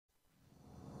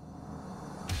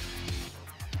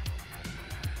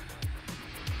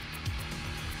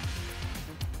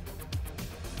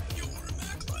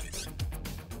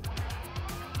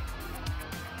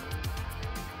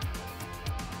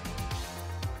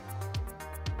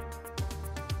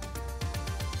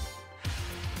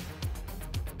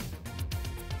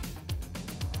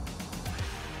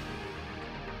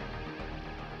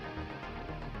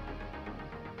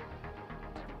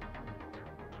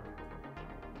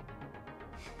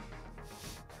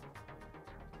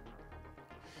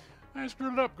I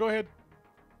screwed it up. Go ahead.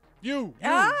 You,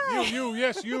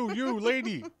 yes, you,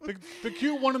 lady. The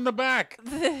cute one in the back.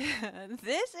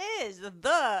 This is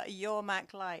the Your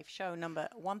Mac Life show number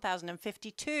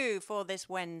 1052 for this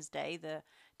Wednesday, the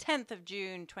 10th of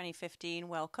June 2015.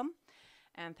 Welcome.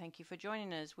 And thank you for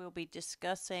joining us. We'll be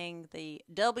discussing the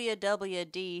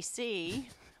WWDC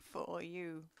for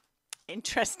you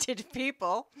interested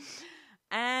people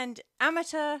and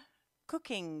amateur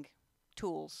cooking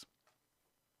tools.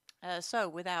 So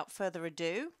without further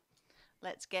ado,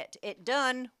 let's get it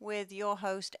done with your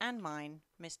host and mine,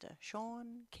 Mr.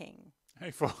 Shawn King.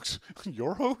 Hey, folks,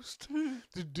 your host?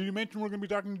 Did you mention we're going to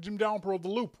be talking to Jim Dalrymple of The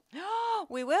Loop?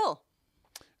 We will.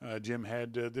 Jim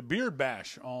had the Beard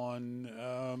Bash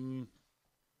on,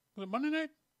 was it Monday night?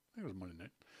 I think it was Monday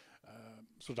night.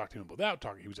 So we'll talk to him about that.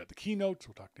 He was at the keynote, so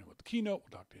we'll talk to him about the keynote.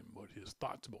 We'll talk to him about his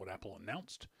thoughts about what Apple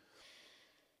announced.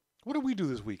 What did we do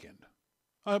this weekend?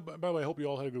 By the way, I hope you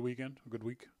all had a good weekend, a good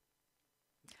week.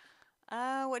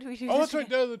 What do we do? Oh, that's right,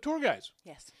 the tour guys.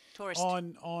 Yes, tourist.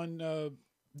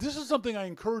 This is something I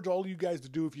encourage all you guys to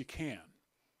do if you can.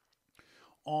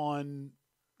 On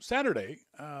Saturday,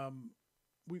 wrong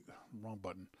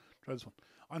button. Try this one.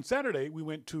 On Saturday, we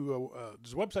went to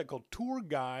there's a website called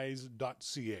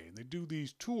tourguys.ca, and they do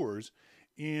these tours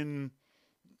in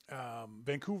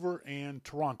Vancouver and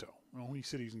Toronto, only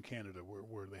cities in Canada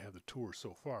where they have the tours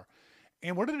so far.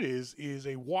 And what it is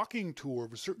a walking tour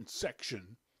of a certain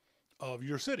section of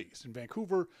your cities. In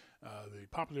Vancouver, the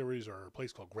popular areas are a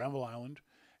place called Granville Island,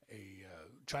 a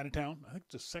Chinatown. I think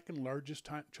it's the second largest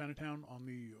Chinatown on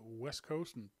the West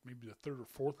Coast, and maybe the third or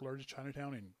fourth largest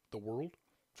Chinatown in the world.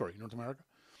 Sorry, North America.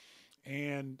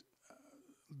 And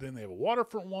then they have a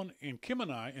waterfront one. And Kim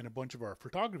and I and a bunch of our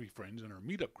photography friends in our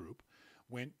meetup group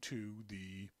went to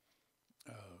the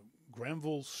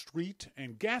Granville Street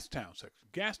and Gastown section.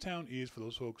 Gastown is, for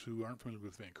those folks who aren't familiar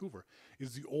with Vancouver,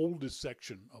 is the oldest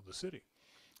section of the city.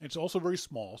 It's also very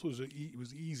small, so it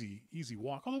was easy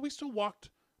walk. Although we still walked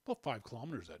about 5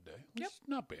 kilometers that day. It's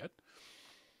not bad.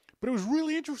 But it was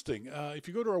really interesting. If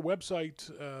you go to our website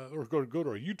or go to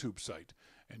our YouTube site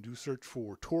and do search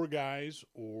for Tour Guys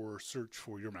or search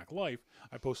for Your Mac Life,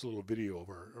 I posted a little video of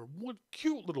our one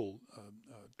cute little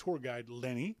tour guide,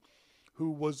 Lenny, who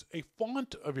was a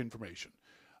font of information.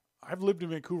 I've lived in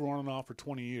Vancouver on and off for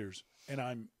 20 years, and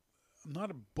I'm not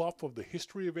a buff of the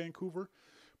history of Vancouver,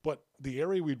 but the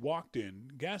area we'd walked in,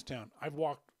 Gastown, I've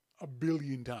walked a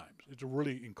billion times. It's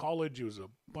in college, it was a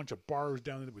bunch of bars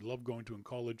down there that we loved going to in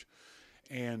college,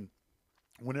 and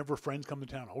whenever friends come to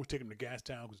town, I always take them to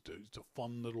Gastown because it's a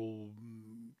fun little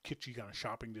kitschy kind of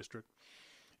shopping district.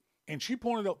 And she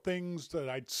pointed out things that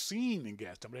I'd seen in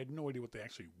Gastown, but I had no idea what they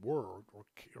actually were or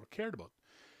cared about.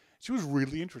 She was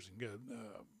really interesting.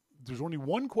 There's only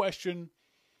one question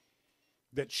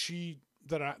that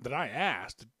I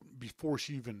asked before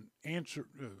she even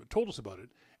told us about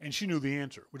it, and she knew the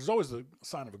answer, which is always a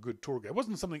sign of a good tour guide. It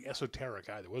wasn't something esoteric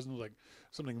either. It wasn't like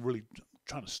something really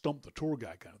trying to stump the tour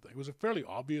guide kind of thing. It was a fairly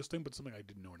obvious thing, but something I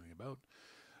didn't know anything about.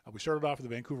 We started off at the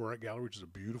Vancouver Art Gallery, which is a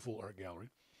beautiful art gallery.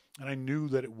 And I knew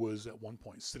that it was at one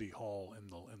point City Hall in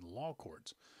the law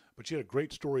courts. But she had a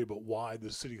great story about why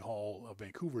the City Hall of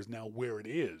Vancouver is now where it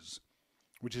is,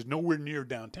 which is nowhere near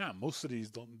downtown. Most cities,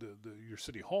 your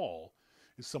City Hall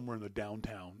is somewhere in the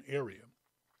downtown area.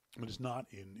 But it's not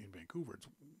in Vancouver. It's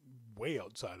way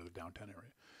outside of the downtown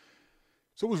area.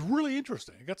 So it was really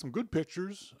interesting. I got some good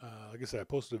pictures. Like I said, I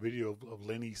posted a video of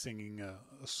Lenny singing a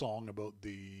song about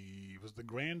the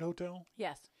Grand Hotel?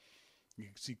 Yes. You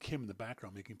can see Kim in the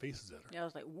background making faces at her. Yeah, I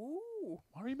was like, woo.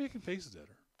 Why are you making faces at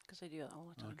her? Because I do that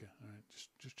all the time. Okay, all right,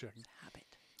 just checking. It's a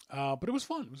habit. But it was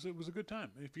fun. It was a good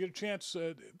time. If you get a chance,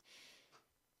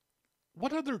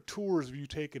 what other tours have you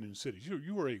taken in cities?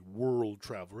 You are a world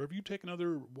traveler. Have you taken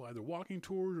either walking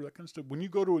tours or that kind of stuff? When you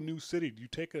go to a new city, do you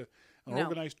take an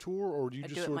organized tour, or do you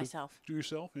just do it sort myself. of do it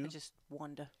yourself? Yeah? I just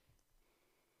wander.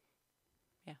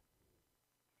 Yeah.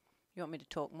 You want me to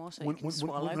talk more so you can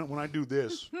swallow? When I do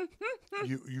this,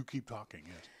 you keep talking.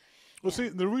 Yes. Well, see,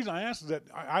 the reason I asked is that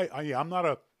I'm not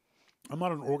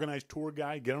an organized tour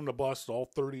guy. Get on the bus, all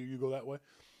 30 of you go that way.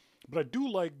 But I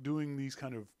do like doing these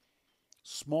kind of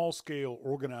small-scale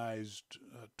organized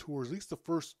tours, at least the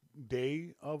first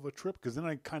day of a trip, because then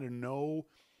I kind of know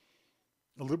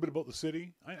a little bit about the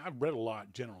city. I've read a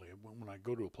lot generally. When I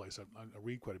go to a place, I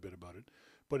read quite a bit about it.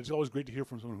 But it's always great to hear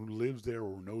from someone who lives there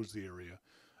or knows the area.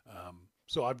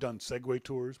 So I've done Segway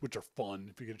tours, which are fun.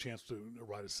 If you get a chance to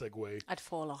ride a Segway. I'd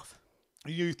fall off.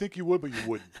 You think you would, but you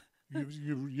wouldn't.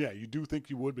 You do think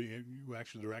you would, but they're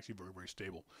actually very, very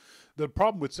stable. The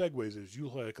problem with Segways is you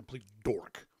look like a complete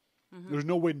dork. Mm-hmm. There's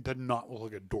no way to not look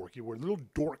like a dork. You wear a little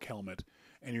dork helmet,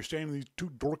 and you're standing on these two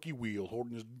dorky wheels,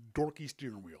 holding this dorky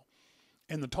steering wheel.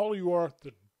 And the taller you are,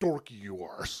 the dorky you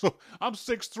are. So I'm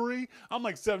 6'3", I'm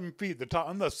like 7 feet.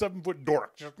 I'm the 7-foot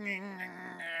dork, just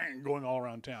going all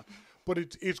around town. But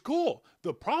it's cool.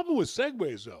 The problem with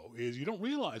segways, though, is you don't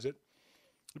realize it.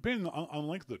 Depending on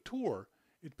the length of the tour,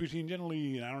 it's between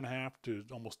generally an hour and a half to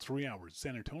almost 3 hours.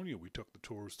 San Antonio, we took the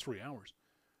tour, was 3 hours.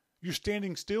 You're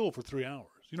standing still for 3 hours.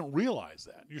 You don't realize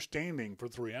that. You're standing for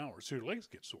 3 hours, so your legs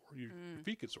get sore, your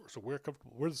feet get sore. So wear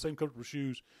the same comfortable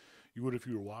shoes you would if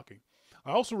you were walking.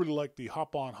 I also really like the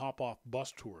hop-on, hop-off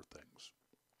bus tour things.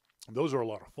 Those are a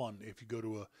lot of fun if you go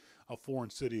to a foreign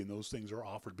city and those things are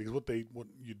offered, because what they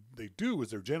do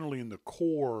is they're generally in the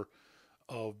core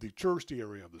of the touristy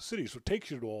area of the city. So it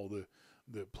takes you to all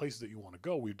the places that you want to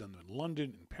go. We've done them in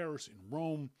London, in Paris, in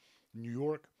Rome, New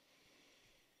York.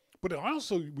 But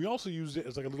we also use it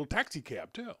as like a little taxi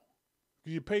cab too.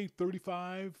 You pay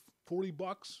 $35,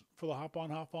 $40 for the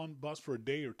hop-on bus for a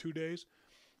day or 2 days,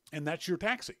 and that's your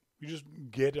taxi. You just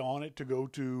get on it to go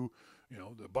to,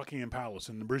 the Buckingham Palace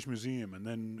and the British Museum, and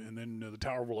then the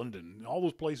Tower of London, and all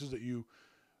those places that you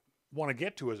want to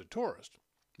get to as a tourist.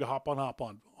 The hop-on,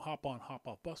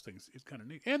 hop-off bus thing is kind of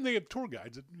neat. And they have tour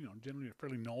guides that, generally are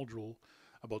fairly knowledgeable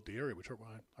about the area, which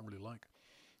I really like.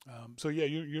 So, yeah,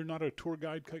 you're not a tour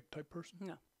guide type person?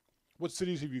 No. What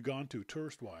cities have you gone to,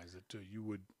 tourist-wise, that you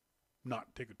would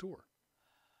not take a tour?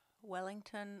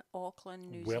 Wellington,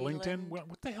 Auckland, New Wellington? Zealand.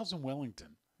 What the hell's in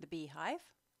Wellington? The Beehive.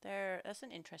 That's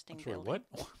an interesting I'm sorry, building.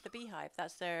 what? The Beehive.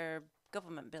 That's their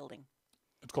government building.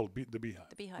 It's called the Beehive.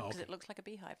 The Beehive, because okay. it looks like a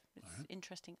beehive. It's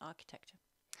interesting architecture.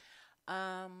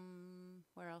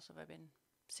 Where else have I been?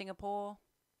 Singapore.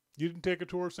 You didn't take a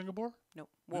tour of Singapore? No,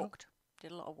 walked.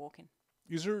 Did a lot of walking.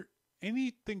 Is there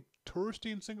anything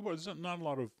touristy in Singapore? There's not a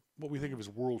lot of what we think of as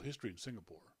world history in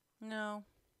Singapore. No,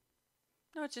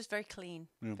 it's just very clean.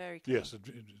 Yeah. Very clean. Yes,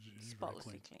 it's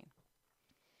spotlessly very clean.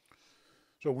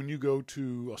 So when you go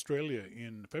to Australia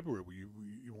in February,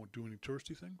 you won't do any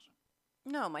touristy things?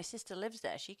 No, my sister lives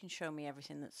there. She can show me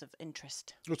everything that's of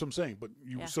interest. That's what I'm saying. But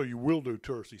so you will do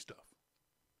touristy stuff?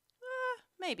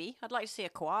 Maybe. I'd like to see a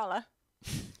koala.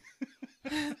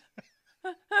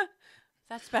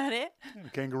 That's about it. And a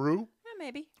kangaroo? Yeah,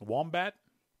 maybe. A wombat?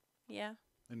 Yeah.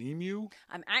 An emu?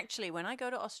 When I go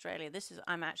to Australia,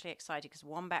 I'm actually excited because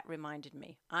wombat reminded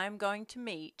me. I'm going to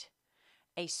meet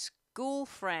a school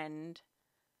friend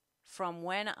from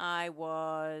when I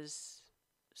was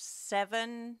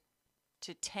 7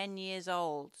 to 10 years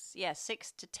old. Yeah,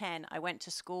 6 to 10. I went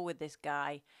to school with this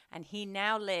guy, and he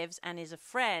now lives and is a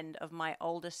friend of my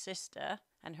older sister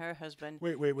and her husband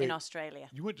in Australia.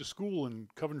 You went to school in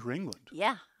Coventry, England?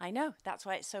 Yeah, I know. That's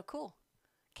why it's so cool.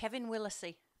 Kevin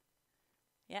Willisey.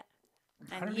 Yeah.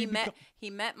 And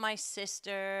he met my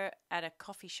sister at a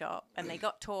coffee shop, and they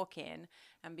got talking,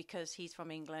 and because he's from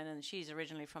England and she's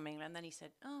originally from England, then he said,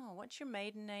 "Oh, what's your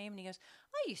maiden name?" And he goes,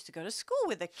 "I used to go to school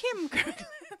with a Kim." It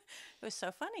was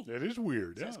so funny. That is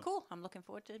weird. So it's cool. I'm looking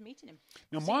forward to meeting him.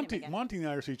 Now, Monty in the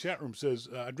IRC chat room says,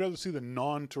 "I'd rather see the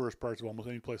non-tourist parts of almost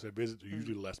any place I visit. There's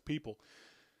usually less people."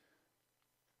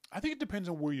 I think it depends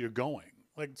on where you're going.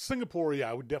 Like Singapore,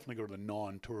 I would definitely go to the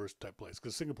non-tourist type place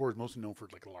because Singapore is mostly known for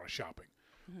like a lot of shopping.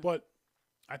 Mm-hmm. But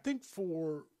I think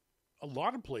for a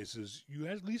lot of places, you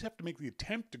at least have to make the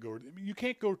attempt to go. You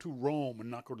can't go to Rome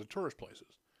and not go to the tourist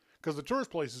places because the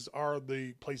tourist places are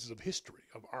the places of history,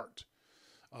 of art,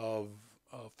 of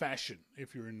fashion.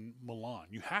 If you're in Milan,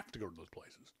 you have to go to those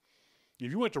places.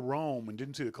 If you went to Rome and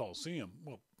didn't see the Colosseum,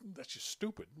 well, that's just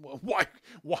stupid. Well, why?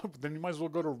 Then you might as well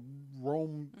go to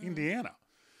Rome, Indiana.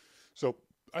 So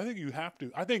I think you have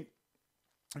to. I think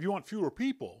if you want fewer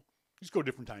people, just go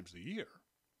different times of the year.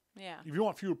 Yeah. If you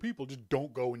want fewer people, just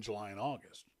don't go in July and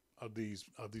August of these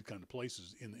kind of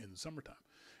places in the summertime.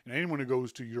 And anyone who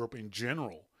goes to Europe in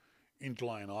general in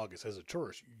July and August as a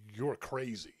tourist, you're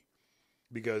crazy,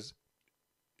 because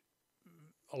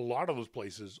a lot of those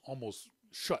places almost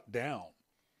shut down.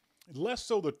 Less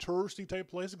so the touristy type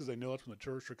places because they know that's when the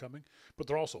tourists are coming, but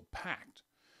they're also packed.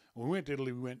 When we went to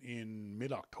Italy, we went in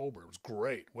mid-October. It was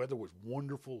great. Weather was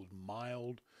wonderful. It was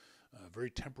mild,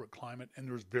 very temperate climate, and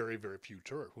there was very, very few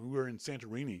tourists. When we were in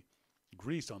Santorini,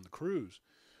 Greece, on the cruise,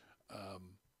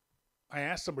 I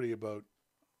asked somebody about,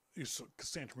 because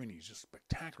Santorini is just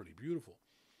spectacularly beautiful.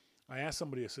 I asked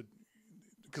somebody, I said,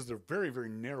 because they're very, very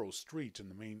narrow streets in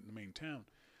the main town,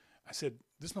 I said,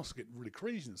 this must get really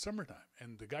crazy in the summertime.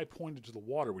 And the guy pointed to the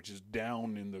water, which is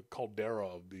down in the caldera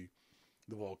of the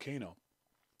volcano.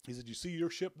 He said, "You see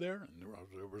your ship there?" And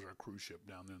there was our cruise ship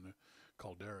down there in the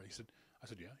caldera. I said,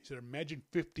 "Yeah." He said, "Imagine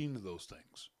 15 of those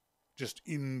things just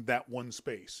in that one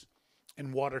space.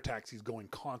 and water taxis going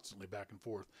constantly back and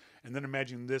forth. And then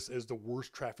imagine this as the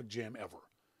worst traffic jam ever.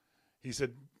 He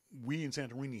said, we in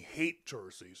Santorini hate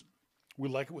tourist season. We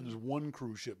like it when there's one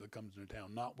cruise ship that comes into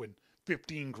town, not when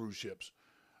 15 cruise ships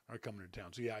are coming to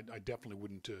town. So yeah, I definitely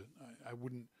wouldn't, I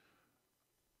wouldn't,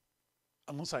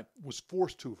 unless I was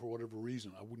forced to for whatever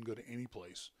reason, I wouldn't go to any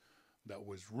place that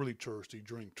was really touristy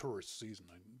during tourist season.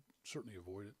 I'd certainly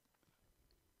avoid it.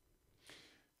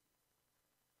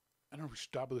 I don't know if we should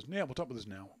stop with this. Yeah, we'll talk about this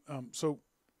now. So,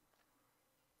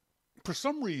 for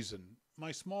some reason,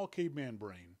 my small caveman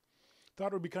brain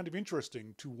thought it would be kind of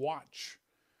interesting to watch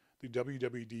the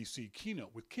WWDC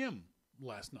keynote with Kim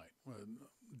last night.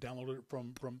 Downloaded it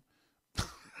from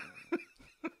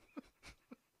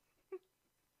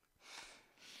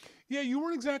Yeah, you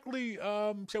weren't exactly,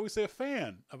 shall we say, a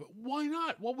fan of it. Why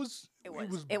not? What was...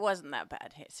 It wasn't that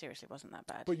bad. It seriously wasn't that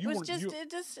bad. But you weren't...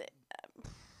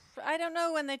 I don't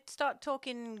know, when they start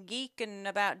talking geek and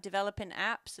about developing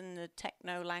apps and the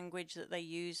techno language that they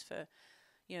use for,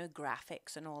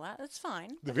 graphics and all that, that's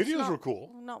fine. The videos were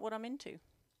cool. Not what I'm into.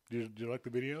 Do you like the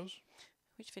videos?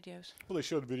 Which videos? Well, they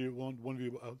showed a video, one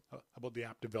video about the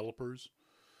app developers.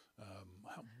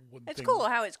 It's cool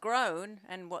how it's grown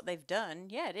and what they've done.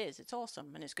 Yeah, it is. It's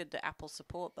awesome. And it's good that Apple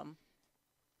support them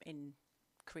in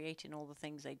creating all the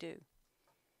things they do.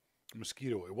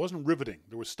 Mosquito. It wasn't riveting.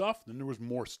 There was stuff, then there was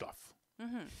more stuff.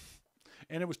 Mm-hmm.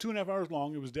 And it was 2.5 hours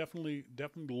long. It was definitely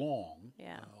long.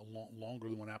 Yeah. Longer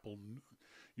than what Apple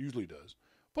usually does.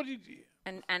 But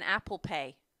and Apple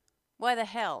Pay. Why the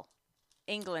hell?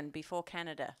 England before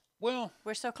Canada. Well,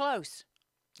 we're so close.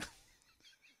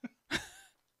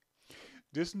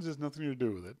 Distance has nothing to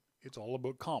do with it. It's all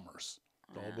about commerce.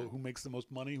 It's all about who makes the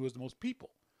most money, who has the most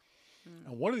people.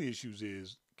 And one of the issues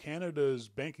is Canada's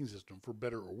banking system, for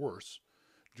better or worse,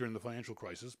 during the financial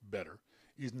crisis,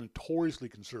 is notoriously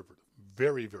conservative.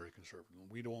 Very, very conservative.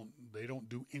 They don't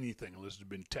do anything unless it's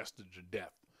been tested to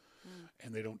death.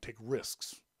 And they don't take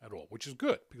risks at all, which is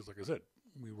good because, like I said,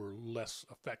 we were less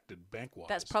affected bank-wise.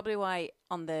 That's probably why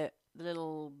on the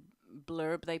little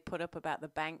blurb they put up about the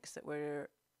banks that were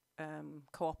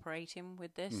cooperating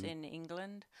with this in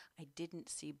England, I didn't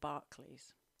see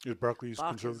Barclays. Is Barclays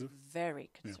conservative? Very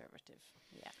conservative,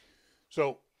 yeah.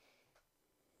 So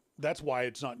that's why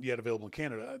it's not yet available in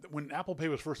Canada. When Apple Pay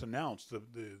was first announced,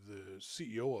 the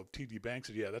CEO of TD Bank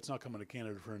said, that's not coming to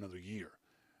Canada for another year.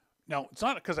 Now, it's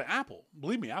not because of Apple.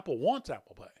 Believe me, Apple wants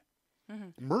Apple Pay.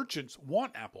 Mm-hmm. Merchants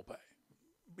want Apple Pay.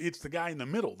 It's the guy in the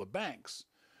middle, the banks,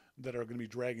 that are going to be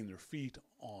dragging their feet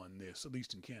on this, at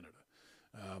least in Canada.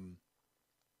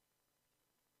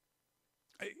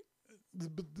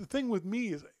 The thing with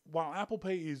me is, while Apple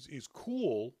Pay is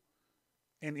cool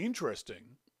and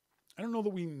interesting, I don't know that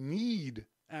we need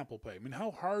Apple Pay. I mean,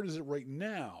 how hard is it right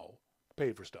now to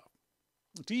pay for stuff?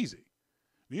 It's easy.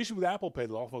 The issue with Apple Pay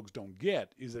that a lot of folks don't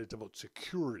get is that it's about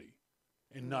security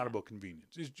and not about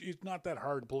convenience. It's not that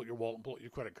hard to pull out your wallet and pull out your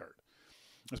credit card.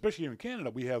 Especially here in Canada,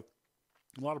 we have,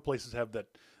 a lot of places have that,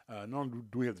 not only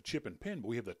do we have the chip and pin, but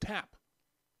we have the tap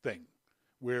thing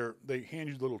where they hand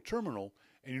you the little terminal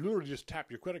and you literally just tap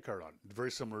your credit card on it. It's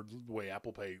very similar to the way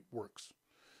Apple Pay works.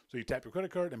 So you tap your credit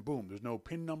card and boom, there's no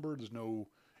PIN number, there's no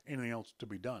anything else to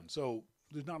be done. So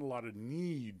there's not a lot of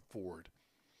need for it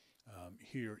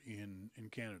here in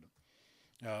Canada.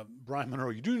 Brian Monroe,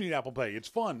 you do need Apple Pay. It's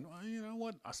fun. You know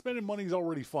what? Spending money is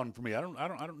already fun for me. I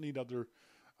don't need other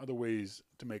ways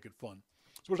to make it fun.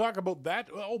 So we'll talk about that.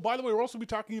 Oh, by the way, we'll also be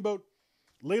talking about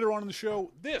later on in the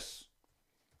show this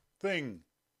thing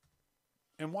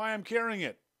and why I'm carrying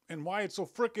it and why it's so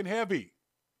freaking heavy.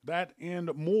 That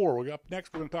and more. Up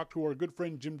next, we're going to talk to our good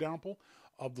friend Jim Dalrymple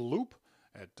of The Loop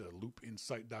at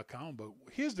loopinsight.com about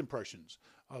his impressions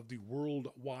of the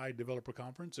Worldwide Developer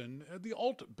Conference and the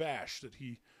Alt Bash that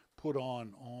he put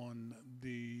on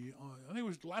the, I think it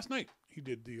was last night he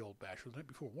did the Alt Bash, or the night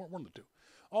before, one of the two.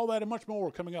 All that and much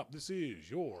more coming up. This is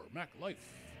your Mac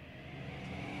Life.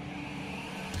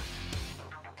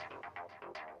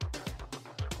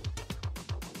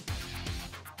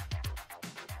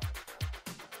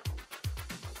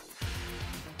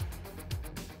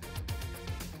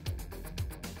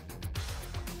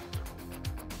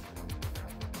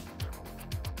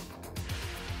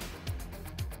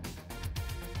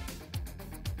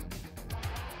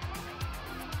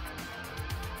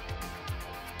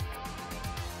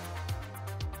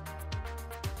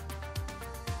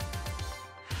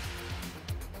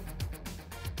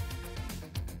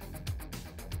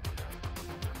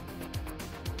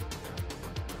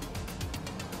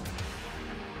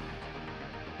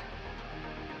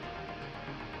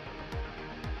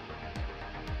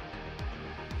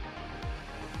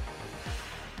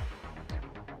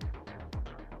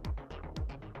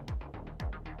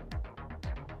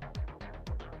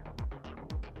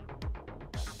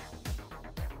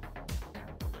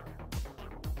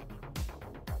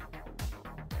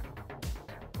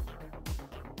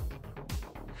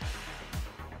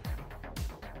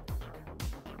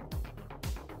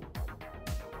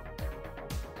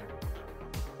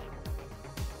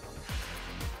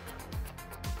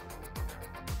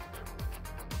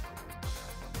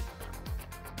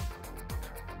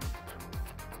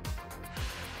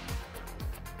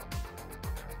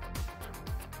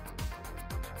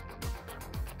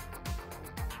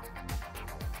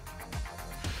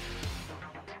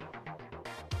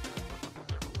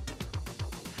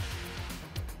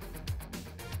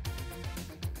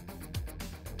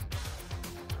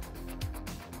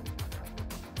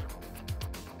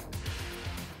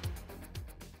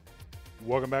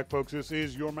 Welcome back, folks. This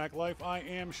is Your Mac Life. I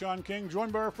am Shawn King,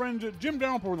 joined by our friend Jim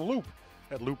Dalrymple in the Loop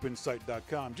at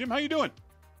loopinsight.com. Jim, how you doing?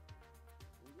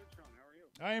 I'm good, Shawn. How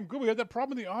are you? I am good. We had that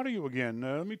problem with the audio again.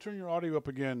 Let me turn your audio up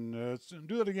again. Let's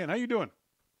do that again. How you doing?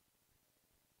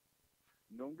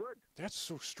 Doing good. That's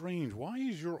so strange. Why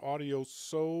is your audio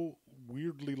so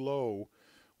weirdly low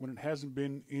when it hasn't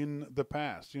been in the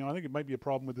past? You know, I think it might be a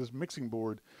problem with this mixing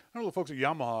board. I know the folks at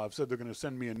Yamaha have said they're going to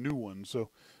send me a new one, so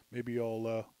maybe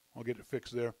I'll get it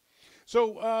fixed there.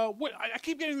 So, I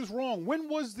keep getting this wrong. When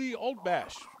was the Alt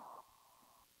Bash?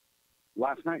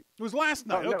 Last night. It was last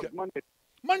night. No, Okay.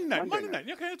 Monday night.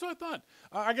 Okay, that's what I thought.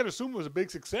 I got to assume it was a big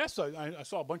success. I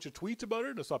saw a bunch of tweets about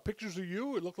it. I saw pictures of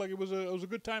you. It looked like it was a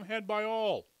good time had by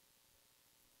all.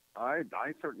 I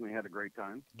certainly had a great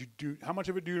time. How much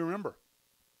of it do you remember?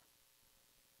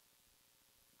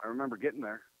 I remember getting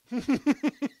there.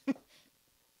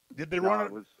 Did they run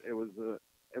it? It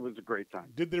was a great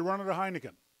time. Did they run it a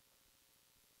Heineken?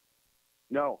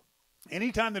 No.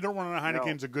 Anytime they don't run it a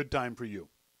Heineken is a good time for you.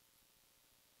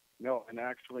 No, and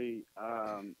actually,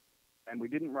 and we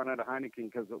didn't run out of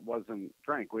Heineken because it wasn't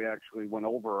drank. We actually went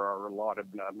over our allotted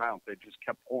amount. They just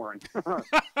kept pouring. Well,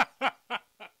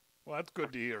 that's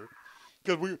good to hear.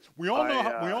 Because we all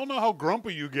know how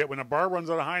grumpy you get when a bar runs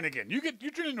out of Heineken.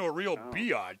 You turn into a real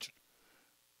biatch.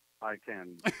 I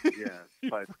can, yes,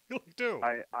 but really do.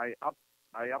 I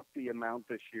upped the amount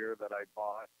this year that I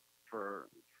bought for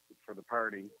the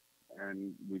party,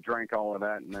 and we drank all of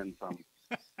that and then some.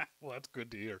 Well, that's good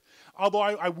to hear. Although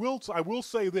I will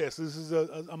say this is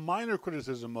a minor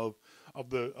criticism of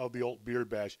the Alt Beer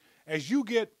Bash. As you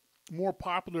get more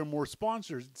popular, more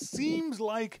sponsors, it seems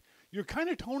like you're kind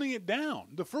of toning it down.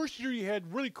 The first year you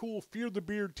had really cool Fear the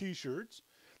Beard T-shirts.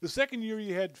 The second year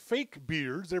you had fake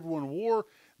beards everyone wore.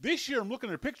 This year I'm looking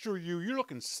at a picture of you. You're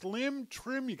looking slim,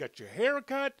 trim. You got your hair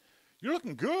cut. You're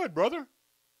looking good, brother.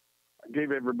 I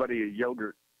gave everybody a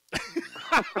yogurt.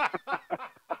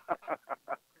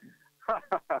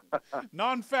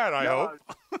 Non-fat, I hope.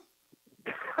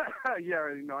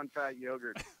 Yeah, non-fat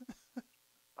yogurt.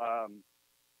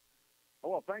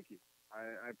 Well, thank you.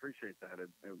 I appreciate that.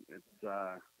 It's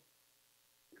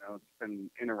it's been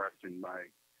interesting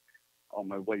all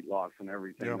my weight loss and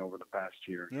everything over the past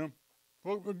year. Yeah.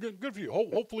 Well, good for you.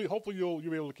 Hopefully you'll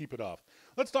be able to keep it off.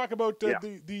 Let's talk about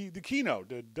the keynote,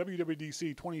 the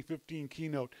WWDC 2015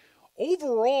 keynote.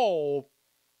 Overall,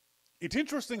 it's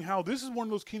interesting how this is one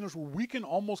of those keynotes where we can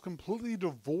almost completely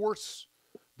divorce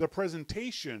the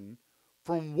presentation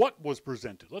from what was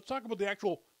presented. Let's talk about the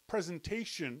actual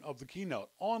presentation of the keynote.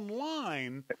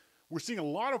 Online, we're seeing a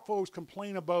lot of folks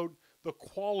complain about the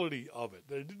quality of it.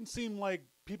 It didn't seem like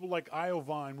people like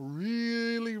Iovine were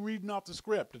really reading off the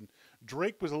script, and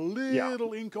Drake was a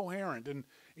little incoherent, and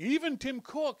even Tim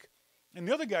Cook and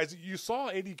the other guys, you saw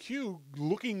Eddie Q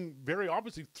looking very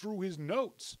obviously through his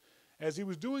notes as he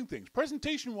was doing things.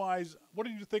 Presentation-wise, what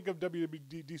did you think of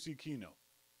WWDC keynote?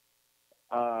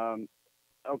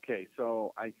 Okay,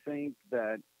 so I think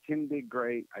that Tim did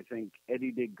great. I think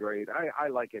Eddie did great. I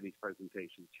like Eddie's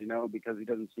presentations, because he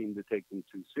doesn't seem to take them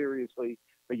too seriously,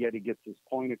 but yet he gets his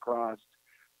point across.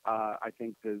 I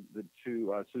think the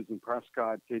two, Susan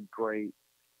Prescott did great.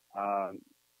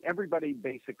 Everybody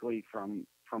basically from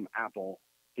Apple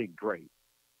did great.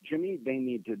 Jimmy, they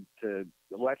need to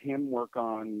let him work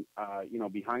on,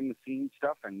 behind the scenes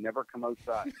stuff and never come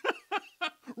outside.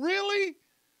 Really?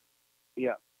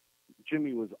 Yeah.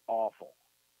 Jimmy was awful.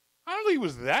 I don't think he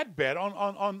was that bad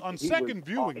on second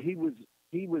viewing.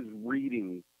 He was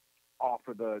reading off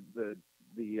of the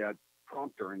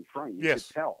prompter in front. You could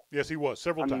tell. Yes, he was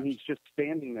several times. I mean, he's just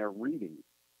standing there reading,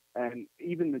 and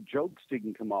even the jokes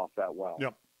didn't come off that well.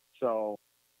 Yep. So,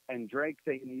 and Drake,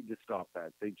 they need to stop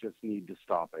that. They just need to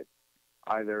stop it.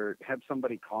 Either have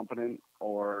somebody competent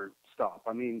or stop.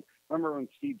 I mean, remember when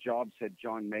Steve Jobs had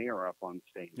John Mayer up on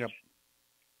stage? Yep.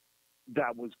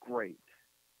 That was great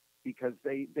because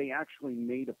they actually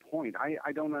made a point.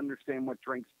 I don't understand what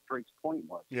Drake's point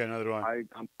was. Yeah, neither do I.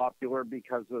 I'm popular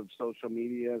because of social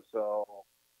media, so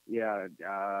yeah.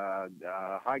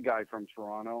 Hi, guy from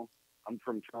Toronto. I'm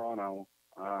from Toronto.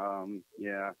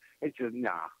 Yeah, it's just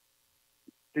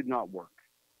did not work.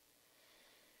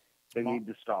 They need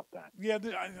to stop that. Yeah,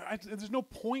 there's no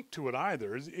point to it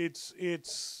either.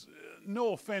 It's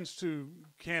no offense to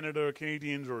Canada,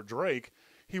 Canadians, or Drake.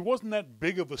 He wasn't that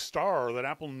big of a star that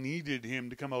Apple needed him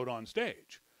to come out on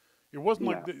stage. It wasn't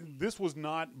like this was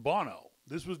not Bono.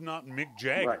 This was not Mick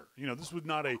Jagger. Right. This was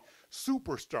not a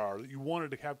superstar that you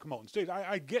wanted to have come out on stage.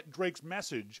 I get Drake's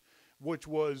message, which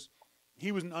was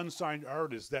he was an unsigned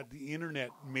artist that the internet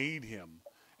made him,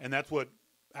 and that's what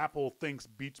Apple thinks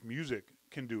Beats Music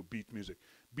can do. Beats Music.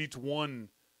 Beats One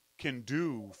can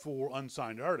do for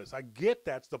unsigned artists. I get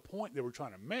that's the point they were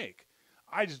trying to make.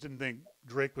 I just didn't think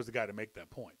Drake was the guy to make that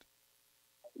point.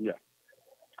 Yeah.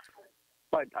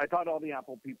 But I thought all the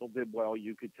Apple people did well.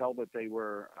 You could tell that they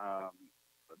were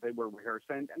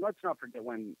rehearsing. And let's not forget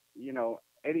when, you know,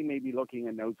 Eddie may be looking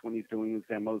at notes when he's doing his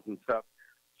demos and stuff.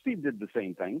 Steve did the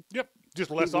same thing. Yep, just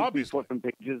less obvious. Flipping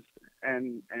pages,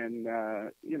 and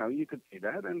you know, you could see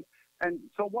that. And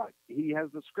so what? He has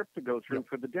the script to go through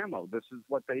for the demo. This is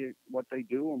what they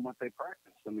do and what they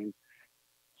practice. I mean,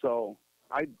 so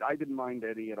I didn't mind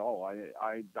Eddie at all.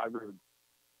 I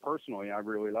personally, I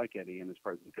really like Eddie and his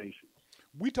presentation.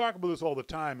 We talk about this all the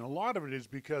time, and a lot of it is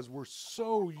because we're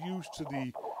so used to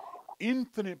the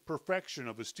infinite perfection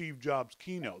of a Steve Jobs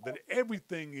keynote, that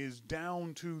everything is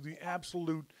down to the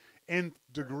absolute nth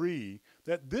degree,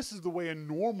 that this is the way a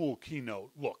normal keynote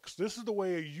looks. This is the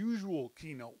way a usual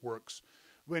keynote works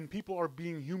when people are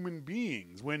being human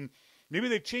beings, when maybe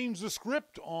they changed the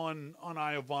script on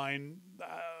Eye of Vine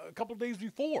a couple of days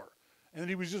before, and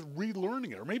he was just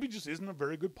relearning it, or maybe just isn't a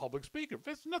very good public speaker.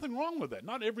 There's nothing wrong with that.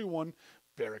 Not everyone,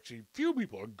 very actually few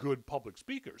people are good public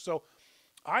speakers. So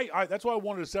I that's why I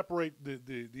wanted to separate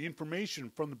the information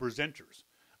from the presenters.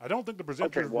 I don't think the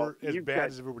presenters were as bad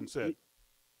as everyone said.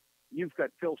 You've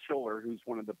got Phil Schiller, who's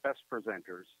one of the best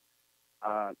presenters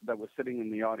that was sitting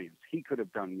in the audience. He could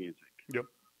have done music. Yep.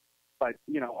 But,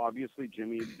 you know, obviously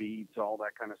Jimmy beats, all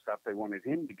that kind of stuff. They wanted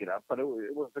him to get up, but it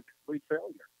was a complete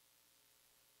failure.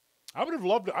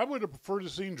 I would have preferred to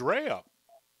seen Dre up.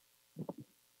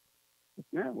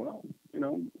 Yeah, well, you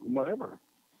know, whatever.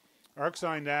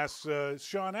 Arcsign asks,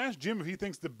 Shawn, ask Jim if he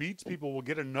thinks the Beats people will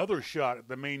get another shot at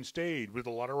the main stage with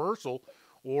a lot of rehearsal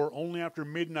or only after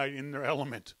midnight in their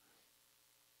element.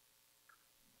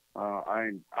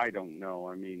 I don't know.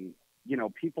 I mean, you know,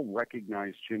 people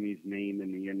recognize Jimmy's name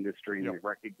in the industry, and they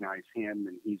recognize him,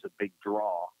 and he's a big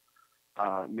draw.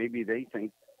 Maybe they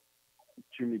think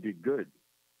Jimmy did good.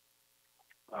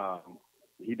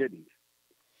 He didn't.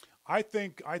 I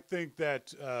think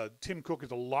that Tim Cook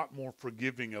is a lot more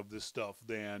forgiving of this stuff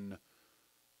than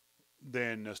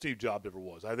Steve Jobs ever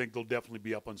was. I think they'll definitely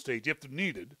be up on stage if they're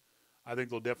needed. I think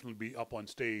they'll definitely be up on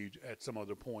stage at some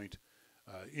other point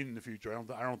in the future.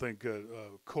 I don't think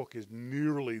Cook is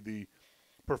nearly the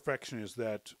perfectionist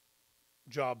that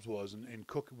Jobs was, and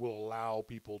Cook will allow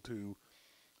people to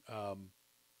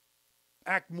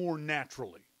act more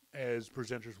naturally as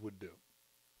presenters would do.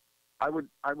 I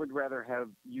would rather have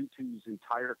U2's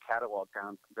entire catalog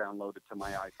downloaded to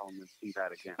my iPhone than see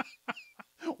that again.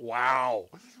 Wow,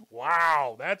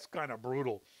 that's kind of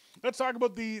brutal. Let's talk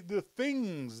about the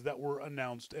things that were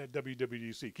announced at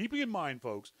WWDC. Keeping in mind,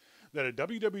 folks, that a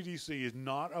WWDC is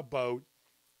not about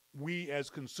we as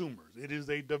consumers. It is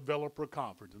a developer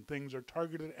conference, and things are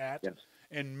targeted at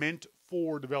and meant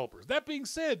for developers. That being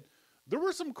said, there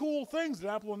were some cool things that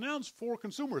Apple announced for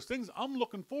consumers, things I'm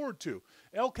looking forward to.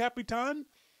 El Capitan,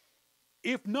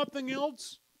 if nothing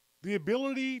else, the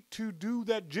ability to do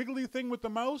that jiggly thing with the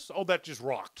mouse, that just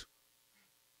rocked.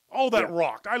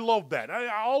 Rocked. I love that.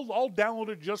 I'll download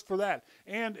it just for that.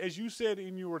 And as you said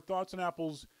in your Thoughts on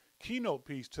Apple's keynote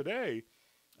piece today,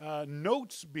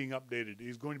 Notes being updated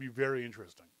is going to be very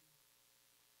interesting.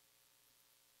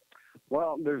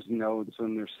 Well, there's Notes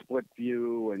and there's Split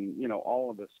View and, you know,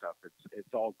 all of this stuff.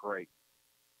 It's all great.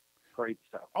 Great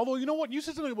stuff. Although, you know what? You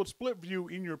said something about Split View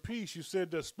in your piece. You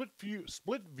said Split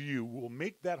View will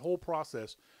make that whole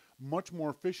process much more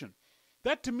efficient.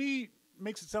 That, to me,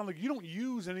 makes it sound like you don't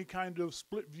use any kind of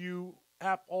Split View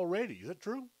app already. Is that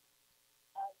true?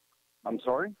 I'm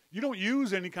sorry? You don't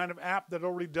use any kind of app that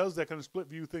already does that kind of Split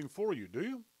View thing for you, do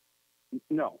you?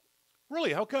 No.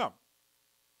 Really? How come?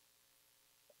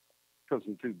 Because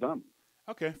I'm too dumb.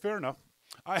 Okay, fair enough.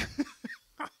 I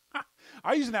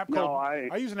use an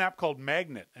app called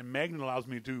Magnet, and Magnet allows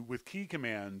me to, with key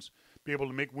commands, be able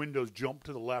to make windows jump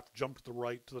to the left, jump to the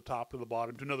right, to the top, to the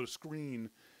bottom, to another screen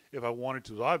if I wanted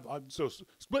to. So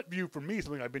Split View for me is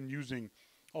something I've been using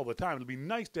all the time. It'd be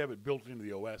nice to have it built into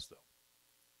the OS, though.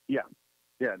 Yeah,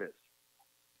 it is.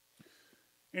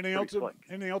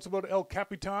 Anything else about El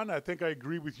Capitan? I think I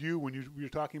agree with you when you're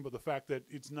talking about the fact that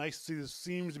it's nice to see this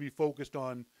seems to be focused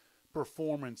on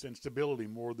performance and stability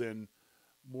more than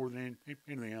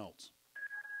anything else.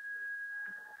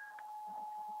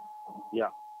 Yeah.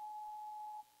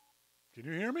 Can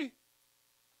you hear me?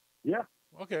 Yeah.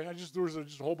 Okay. There was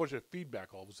just a whole bunch of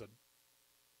feedback all of a sudden.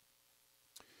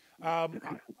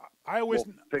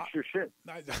 Fix your shit.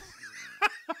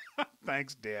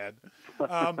 Thanks, Dad.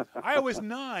 iOS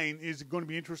 9 is going to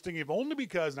be interesting, if only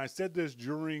because, and I said this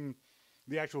during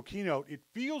the actual keynote, it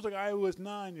feels like iOS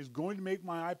 9 is going to make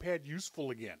my iPad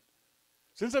useful again.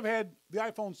 Since I've had the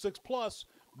iPhone 6 Plus,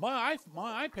 my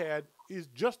iPad is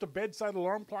just a bedside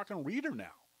alarm clock and reader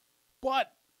now.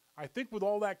 But I think with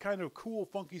all that kind of cool,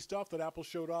 funky stuff that Apple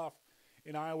showed off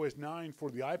in iOS 9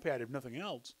 for the iPad, if nothing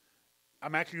else,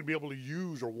 I'm actually going to be able to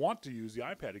use or want to use the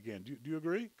iPad again. Do you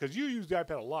agree? Because you use the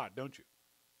iPad a lot, don't you?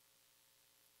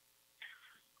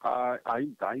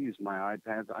 I use my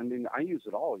iPads. I mean, I use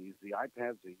it all. I use the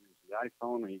iPads. I use the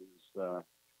iPhone. I use the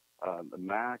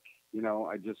Mac. You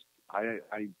know,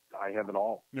 I have it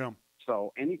all. Yeah.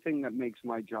 So anything that makes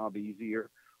my job easier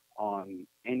on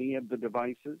any of the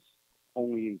devices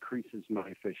only increases my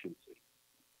efficiency.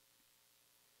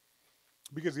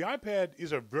 Because the iPad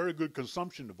is a very good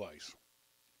consumption device.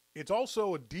 It's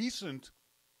also a decent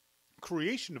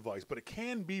creation device, but it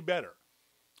can be better.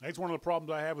 That's one of the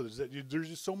problems I have with it, is that there's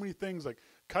just so many things like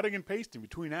cutting and pasting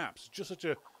between apps. It's just such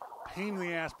a pain in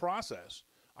the ass process.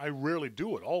 I rarely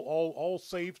do it. I'll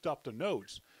save stuff to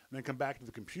notes and then come back to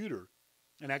the computer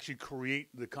and actually create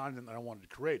the content that I wanted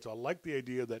to create. So I like the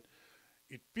idea that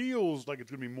it feels like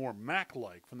it's going to be more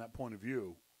Mac-like from that point of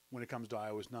view when it comes to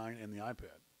iOS 9 and the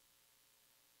iPad.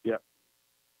 Yep.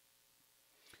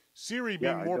 Siri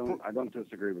being I don't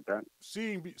disagree with that.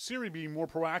 Siri being more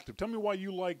proactive. Tell me why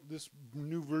you like this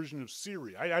new version of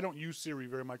Siri. I don't use Siri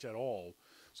very much at all.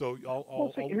 So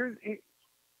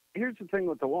here's the thing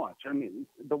with the watch. I mean,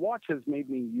 the watch has made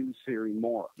me use Siri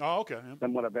more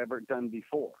than what I've ever done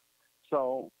before.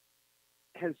 So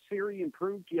has Siri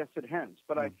improved? Yes, it has.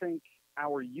 But I think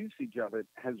our usage of it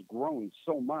has grown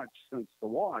so much since the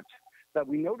watch that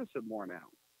we notice it more now.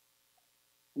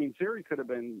 I mean, Siri could have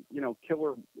been,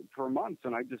 killer for months,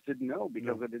 and I just didn't know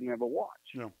because I didn't have a watch.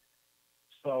 No.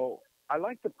 So I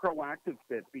like the proactive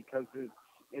bit because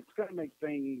it's going to make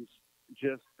things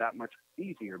just that much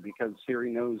easier because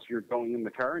Siri knows you're going in the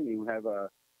car and you have a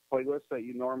playlist that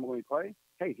you normally play.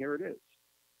 Hey, here it is.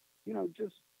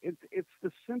 It's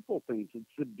the simple things. It's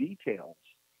the details.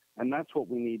 And that's what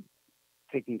we need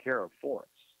taken care of for us.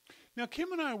 Now,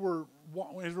 Kim and I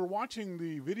as we're watching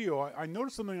the video, I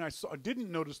noticed something I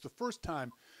didn't notice the first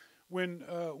time. When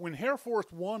Hair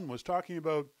Forest 1 was talking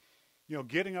about,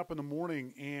 getting up in the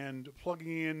morning and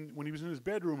plugging in, when he was in his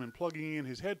bedroom and plugging in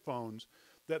his headphones,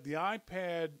 that the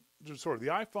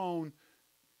iPhone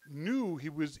knew he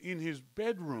was in his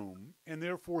bedroom and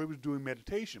therefore he was doing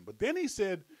meditation. But then he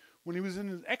said when he was in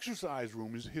his exercise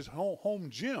room, his home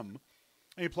gym,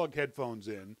 and he plugged headphones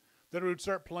in, that it would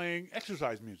start playing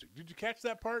exercise music. Did you catch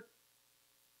that part?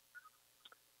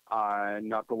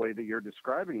 Not the way that you're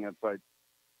describing it, but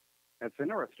that's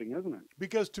interesting, isn't it?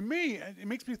 Because to me, it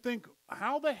makes me think,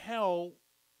 how the hell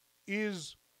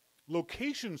is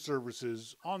location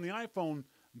services on the iPhone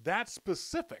that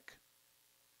specific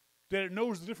that it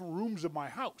knows the different rooms of my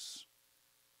house?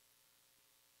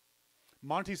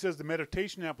 Monty says the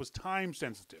meditation app was time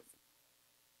sensitive.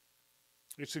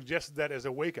 It suggested that as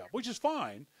a wake-up, which is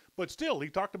fine, but still, he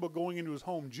talked about going into his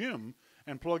home gym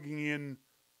and plugging in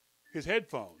his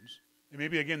headphones. And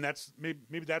maybe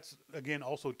that's again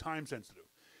also time sensitive.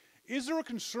 Is there a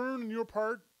concern on your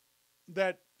part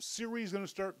that Siri is going to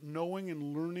start knowing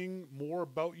and learning more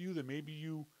about you than maybe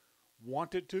you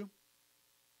want it to?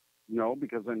 No,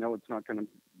 because I know it's not going to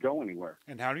go anywhere.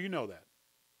 And how do you know that?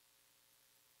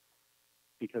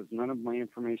 Because none of my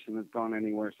information has gone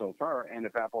anywhere so far. And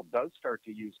if Apple does start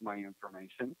to use my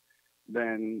information,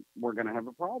 then we're going to have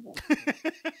a problem.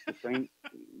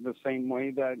 the same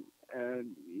way that,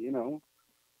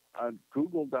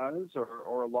 Google does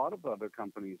or a lot of other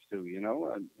companies do,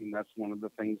 and that's one of the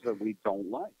things that we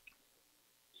don't like.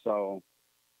 So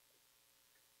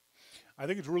I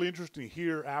think it's really interesting to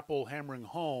hear Apple hammering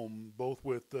home, both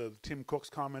with Tim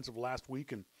Cook's comments of last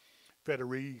week and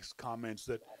Federighi's comments,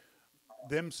 that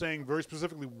them saying very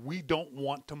specifically, we don't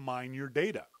want to mine your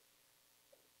data.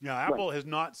 Now, Apple has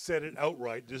not said it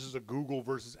outright. This is a Google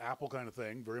versus Apple kind of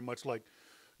thing, very much like,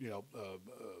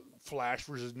 Flash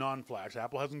versus non-Flash.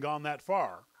 Apple hasn't gone that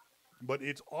far, but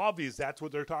it's obvious that's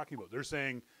what they're talking about. They're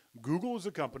saying Google is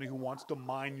a company who wants to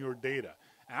mine your data.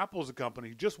 Apple is a company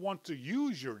who just wants to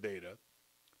use your data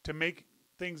to make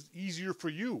things easier for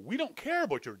you. We don't care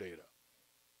about your data.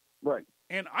 Right.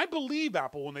 And I believe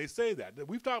Apple when they say that.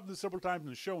 We've talked about this several times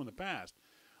in the show in the past.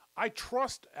 I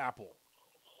trust Apple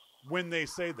when they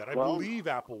say that. I believe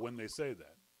Apple when they say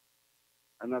that.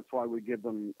 And that's why we give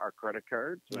them our credit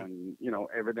cards and,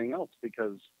 everything else,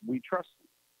 because we trust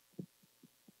them.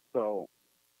 So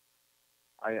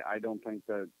I don't think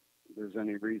that there's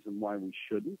any reason why we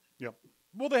shouldn't. Yep.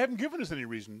 Well, they haven't given us any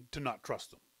reason to not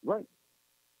trust them. Right.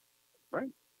 Right.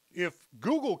 If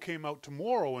Google came out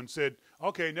tomorrow and said,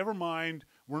 okay, never mind,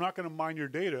 we're not going to mine your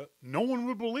data, no one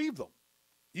would believe them.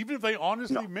 Even if they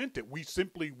honestly meant it, we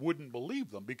simply wouldn't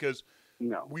believe them because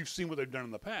we've seen what they've done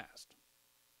in the past.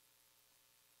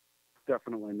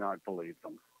 Definitely not believe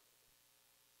them.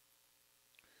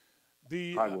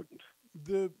 I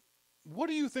wouldn't. What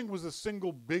do you think was the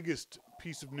single biggest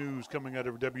piece of news coming out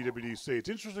of WWDC? It's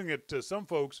interesting that some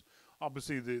folks,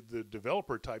 obviously the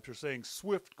developer types, are saying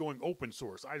Swift going open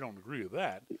source. I don't agree with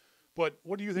that. But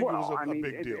what do you think was a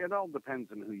big deal? It all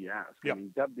depends on who you ask. Yep. I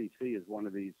mean, WWDC is one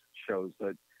of these shows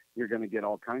that you're going to get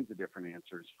all kinds of different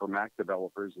answers. For Mac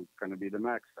developers, it's going to be the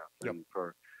Mac stuff. Yep. And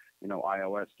for,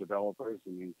 iOS developers,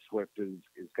 I mean, Swift is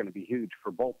going to be huge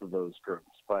for both of those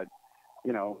groups. But,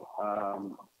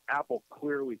 Apple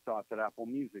clearly thought that Apple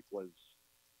Music was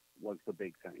the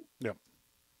big thing. Yep.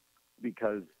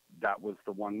 Because that was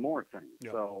the one more thing.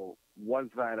 Yep. So was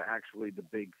that actually the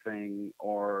big thing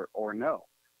or no?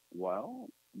 Well,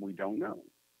 we don't know.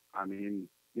 I mean,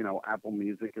 Apple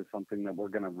Music is something that we're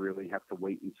going to really have to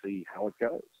wait and see how it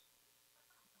goes.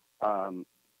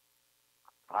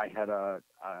 I had a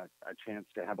chance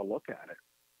to have a look at it,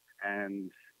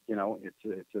 and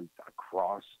it's a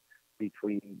cross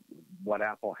between what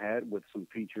Apple had with some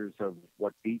features of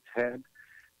what Beats had,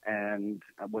 and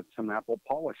with some Apple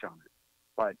polish on it.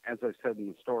 But as I said in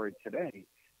the story today,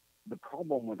 the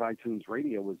problem with iTunes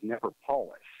Radio was never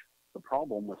polish. The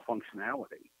problem was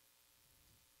functionality.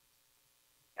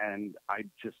 And I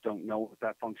just don't know if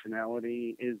that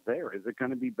functionality is there. Is it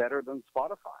going to be better than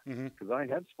Spotify? Because I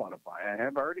have Spotify. I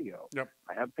have RDO. Yep.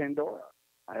 I have Pandora.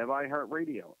 I have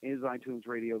iHeartRadio. Is iTunes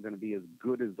Radio going to be as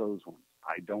good as those ones?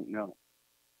 I don't know.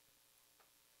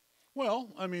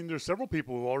 Well, I mean, there's several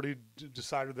people who already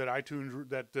decided that iTunes,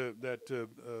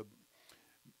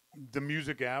 the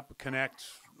music app, Connect,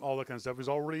 all that kind of stuff is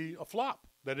already a flop.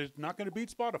 That is not going to beat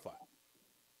Spotify.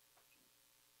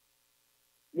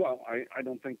 Well, I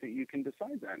don't think that you can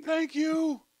decide that. Thank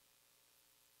you.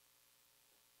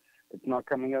 It's not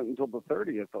coming out until the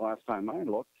 30th, the last time I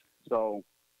looked. So,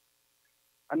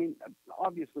 I mean,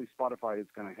 obviously Spotify is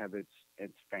going to have its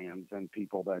fans and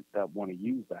people that want to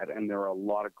use that, and there are a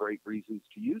lot of great reasons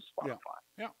to use Spotify.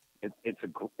 Yeah. It's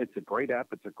a great app.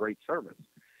 It's a great service.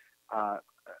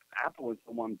 Apple is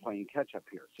the one playing catch up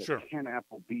here. So sure. Can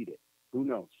Apple beat it? Who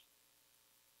knows?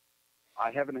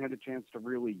 I haven't had a chance to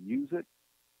really use it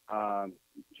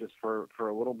just for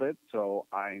a little bit, so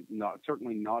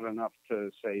certainly not enough to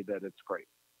say that it's great,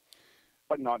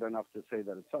 but not enough to say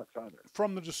that it sucks either.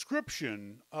 From the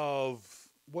description of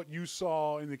what you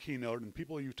saw in the keynote and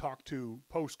people you talked to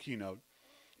post-keynote,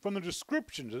 from the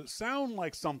description, does it sound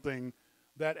like something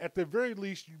that at the very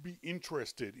least you'd be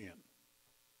interested in?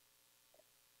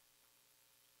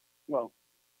 Well,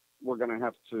 we're going to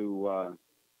have to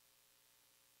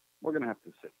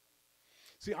see.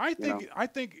 See, I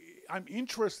think I'm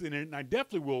interested in it, and I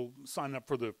definitely will sign up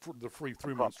for the free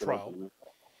 3 months trial.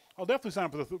 I'll definitely sign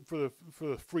up for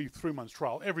the free 3 months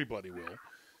trial. Everybody will.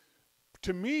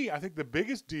 To me, I think the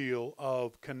biggest deal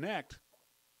of Connect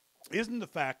isn't the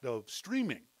fact of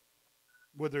streaming,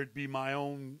 whether it be my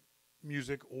own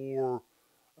music or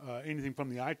anything from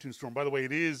the iTunes Store. And by the way,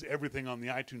 it is everything on the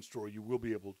iTunes Store you will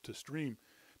be able to stream.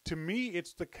 To me,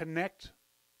 it's the Connect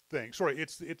thing. Sorry,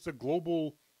 it's the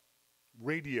global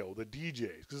radio, the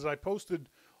DJs. Because I posted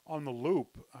on The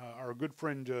Loop, our good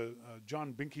friend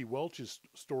John Binky Welch's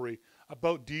story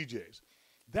about DJs.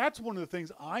 That's one of the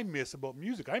things I miss about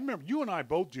music. I remember you and I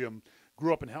both, Jim,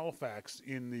 grew up in Halifax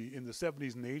in the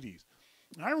 70s and 80s.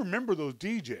 And I remember those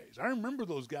DJs. I remember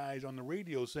those guys on the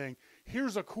radio saying,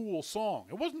 here's a cool song.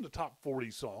 It wasn't the top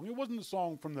 40 song. It wasn't a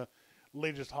song from the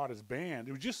latest, hottest band.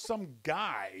 It was just some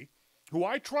guy who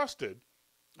I trusted.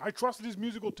 I trusted his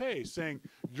musical taste, saying,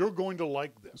 you're going to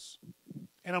like this.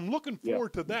 And I'm looking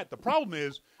forward to that. The problem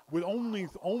is, with only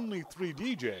 3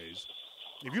 DJs,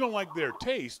 if you don't like their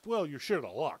taste, well, you're shit out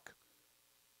of luck.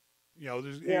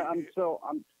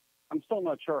 I'm still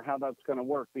not sure how that's going to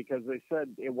work, because they said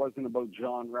it wasn't about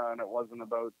genre and it wasn't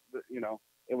about,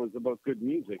 it was about good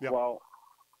music. Yep. Well,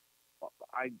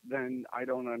 I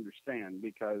don't understand,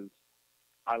 because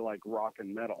I like rock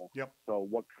and metal. Yep. So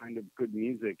what kind of good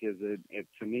music is it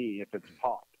to me if it's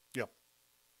pop? Yep.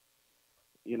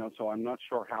 So I'm not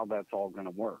sure how that's all going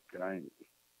to work. I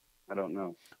don't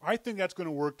know. I think that's going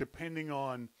to work depending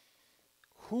on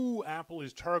who Apple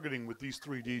is targeting with these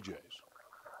 3 DJs.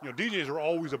 DJs are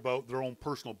always about their own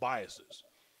personal biases.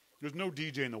 There's no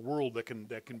DJ in the world that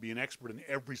can be an expert in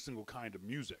every single kind of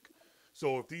music.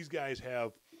 So if these guys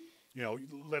have,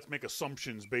 let's make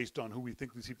assumptions based on who we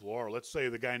think these people are. Let's say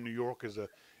the guy in New York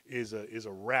is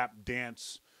a rap,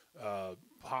 dance,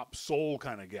 pop, soul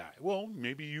kind of guy. Well,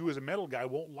 maybe you as a metal guy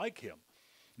won't like him.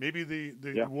 Maybe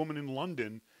the woman in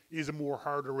London is a more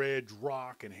harder edge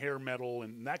rock and hair metal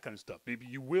and that kind of stuff. Maybe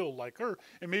you will like her,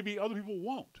 and maybe other people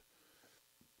won't.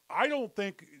 I don't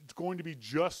think it's going to be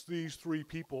just these three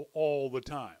people all the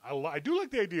time. I do like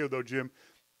the idea, though, Jim.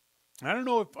 I don't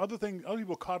know if other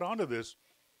people caught on to this.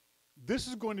 This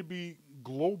is going to be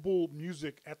global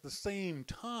music at the same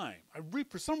time.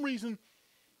 For some reason,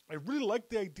 I really like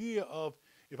the idea of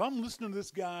if I'm listening to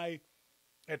this guy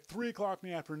at 3 o'clock in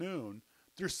the afternoon,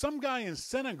 there's some guy in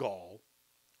Senegal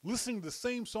listening to the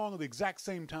same song at the exact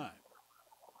same time.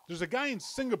 There's a guy in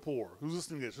Singapore who's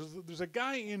listening to this. There's a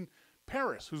guy in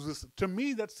Paris who's listening. To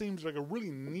me, that seems like a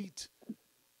really neat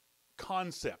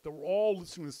concept that we're all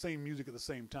listening to the same music at the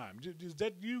same time. Is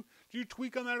that you? Do you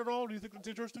tweak on that at all? Do you think that's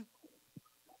interesting?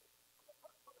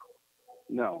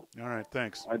 No. All right,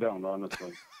 thanks. I don't,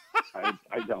 honestly.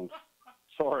 I don't.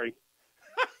 Sorry.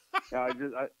 Yeah,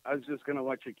 I was just gonna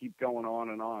let you keep going on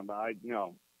and on, but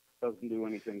doesn't do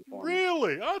anything for me.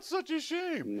 Really? Oh, it's such a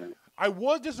shame. No. I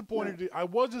was disappointed. I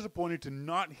was disappointed to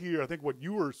not hear. I think what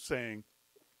you were saying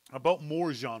about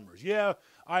more genres. Yeah,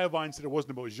 Iovine said it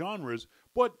wasn't about genres,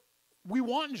 but we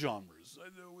want genres.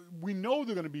 We know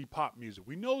they're going to be pop music.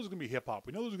 We know there's going to be hip hop.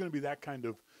 We know there's going to be that kind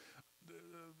of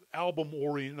album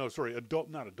oriented. No, sorry,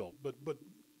 not adult, but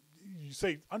you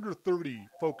say under 30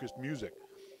 focused music.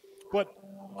 But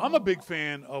I'm a big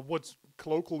fan of what's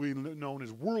colloquially known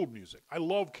as world music. I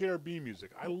love Caribbean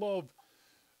music. I love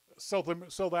South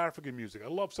African music. I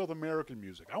love South American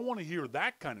music. I want to hear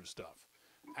that kind of stuff.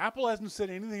 Apple hasn't said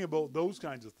anything about those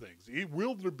kinds of things.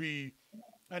 Will there be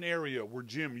an area where,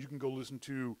 Jim, you can go listen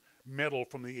to metal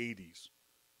from the 80s?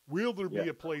 Will there be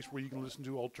a place where you can listen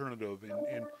to alternative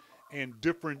and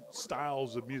different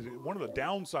styles of music? One of the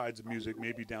downsides of music,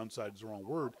 maybe downside is the wrong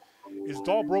word, is it's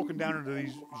all broken down into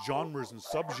these genres and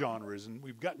subgenres, and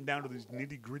we've gotten down to these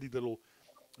nitty-gritty little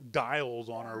dials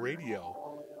on our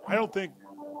radio. I don't think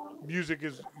music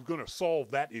is going to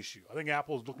solve that issue. I think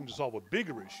Apple is looking to solve a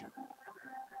bigger issue.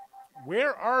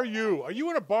 Where are you? Are you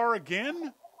in a bar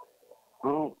again?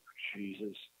 Oh,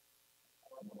 Jesus.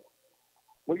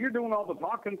 Well, you're doing all the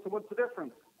talking, so what's the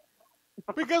difference?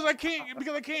 Because I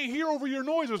can't hear over your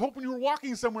noise. I was hoping you were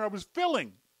walking somewhere. I was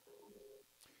filling.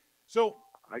 So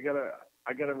I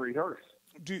gotta rehearse.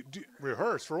 Do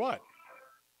rehearse for what?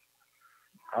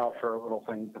 For a little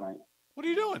thing tonight. What are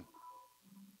you doing?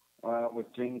 With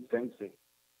James Dempsey.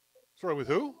 Sorry, with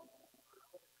who?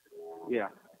 Yeah.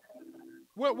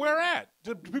 Where at?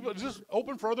 Do people just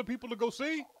open for other people to go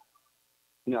see?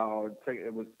 No,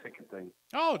 it was ticket thing.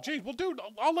 Oh, geez. Well, dude,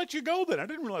 I'll let you go then. I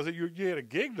didn't realize that you had a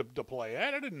gig to play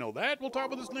at. I didn't know that. We'll talk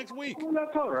about this next week. Well,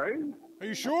 that's all right. Are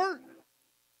you sure?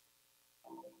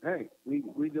 Hey,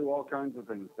 we do all kinds of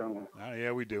things, don't we?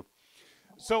 Yeah, we do.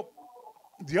 So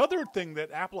the other thing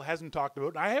that Apple hasn't talked about,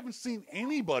 and I haven't seen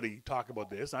anybody talk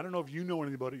about this. I don't know if you know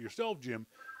anything about it yourself, Jim.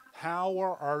 How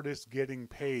are artists getting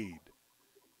paid?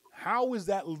 How is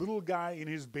that little guy in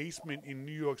his basement in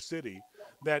New York City,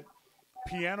 that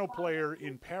piano player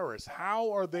in Paris,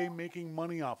 how are they making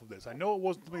money off of this? I know it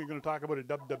wasn't something you're going to talk about at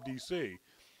WWDC,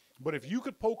 but if you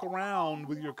could poke around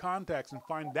with your contacts and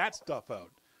find that stuff out,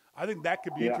 I think that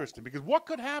could be interesting. Because what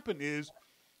could happen is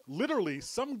literally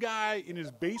some guy in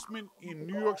his basement in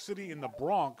New York City in the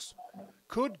Bronx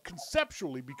could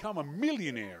conceptually become a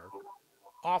millionaire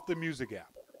off the music app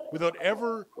without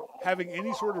ever having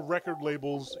any sort of record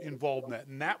labels involved in that.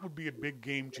 And that would be a big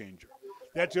game changer.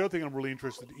 That's the other thing I'm really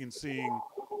interested in seeing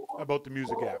about the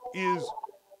music app is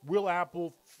will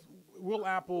Apple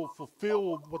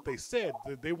fulfill what they said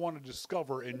that they want to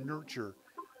discover and nurture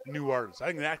new artists? I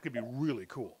think that could be really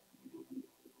cool.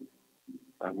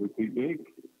 That would be big.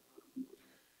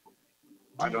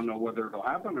 I don't know whether it'll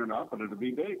happen or not, but it'll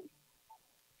be big.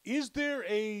 Is there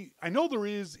I know there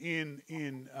is in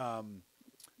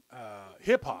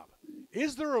hip hop.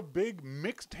 Is there a big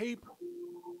mixtape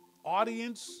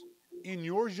audience in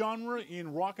your genre,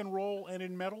 in rock and roll and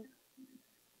in metal?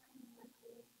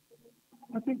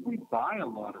 I think we buy a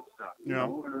lot of stuff, you Yeah.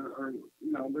 know, or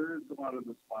there is a lot of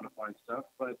the Spotify stuff,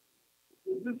 but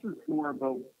this is more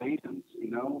about bands, you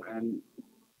know, and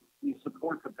you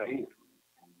support the band.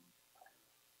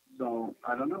 So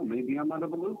I don't know, maybe I'm out of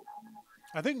the loop.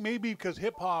 I think maybe because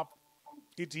hip hop,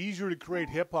 it's easier to create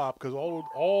hip hop because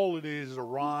all it is a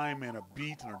rhyme and a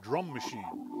beat and a drum machine.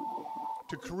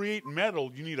 To create metal,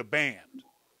 you need a band.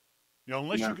 You know,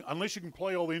 unless you can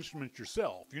play all the instruments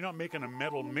yourself. You're not making a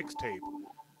metal mixtape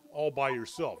all by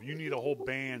yourself. You need a whole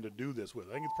band to do this with.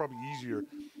 I think it's probably easier.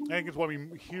 I think it's why we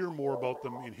hear more about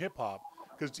them in hip hop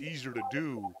because it's easier to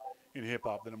do in hip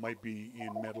hop than it might be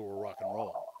in metal or rock and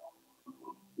roll.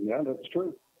 Yeah, that's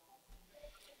true.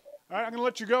 All right, I'm going to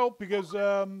let you go because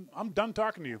I'm done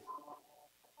talking to you.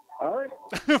 All right.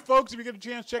 Folks, if you get a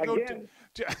chance, check Again.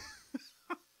 out...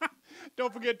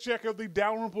 Don't forget, check out the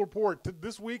Dalrymple Report.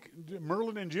 This week,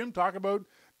 Merlin and Jim talk about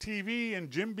TV and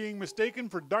Jim being mistaken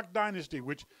for Duck Dynasty,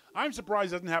 which I'm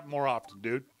surprised doesn't happen more often,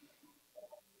 dude.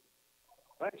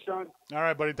 Thanks, Shawn. All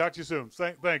right, buddy. Talk to you soon.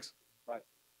 Thanks. Bye.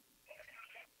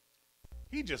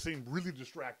 He just seemed really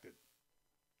distracted.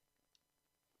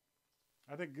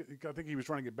 I think he was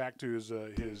trying to get back to his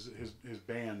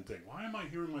band thing. Why am I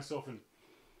hearing myself in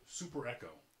super echo?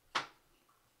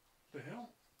 The hell?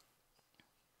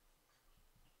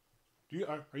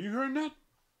 Are you hearing that?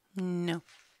 No.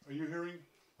 Are you hearing?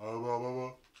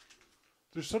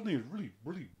 There's suddenly a really,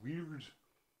 really weird.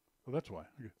 Oh, that's why.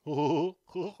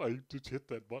 Okay. I just hit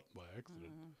that button by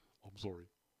accident. I'm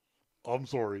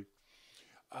sorry.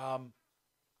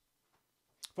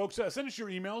 Folks, send us your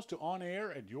emails to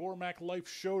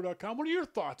onair@yourmaclifeshow.com. What are your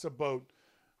thoughts about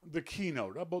the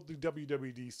keynote, about the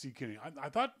WWDC keynote? I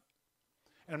thought,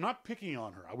 and I'm not picking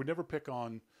on her. I would never pick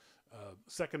on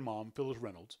second mom, Phyllis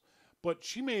Reynolds. But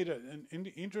she made an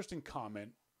interesting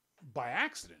comment by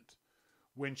accident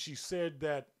when she said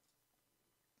that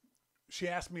she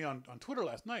asked me on Twitter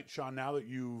last night, Shawn, now that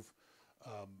you've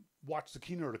watched the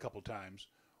keynote a couple of times,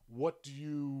 what do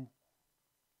you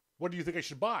think I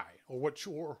should buy, or what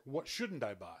shouldn't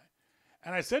I buy?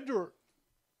 And I said to her,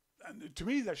 to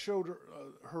me that showed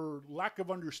her lack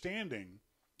of understanding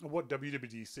of what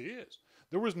WWDC is.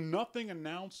 There was nothing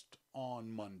announced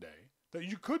on Monday that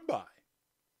you could buy.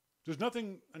 There's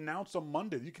nothing announced on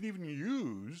Monday that you can even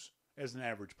use as an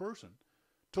average person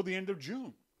till the end of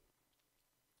June.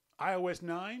 iOS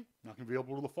 9, not going to be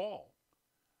available till the fall.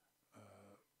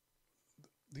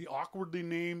 The awkwardly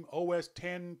named OS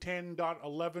 10,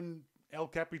 10.11 El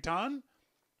Capitan,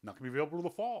 not going to be available till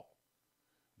the fall.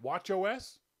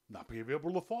 WatchOS, not going to be available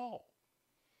till the fall.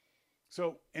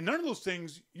 So, and none of those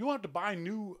things, you don't have to buy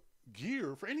new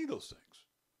gear for any of those things.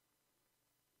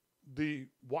 The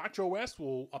WatchOS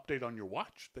will update on your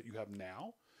watch that you have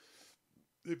now.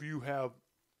 If you have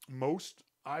most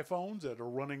iPhones that are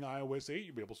running iOS 8,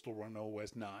 you'll be able to still run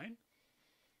OS 9.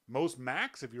 Most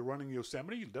Macs, if you're running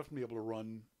Yosemite, you'll definitely be able to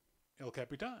run El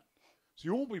Capitan. So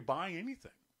you won't be buying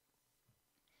anything.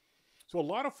 So a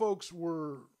lot of folks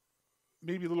were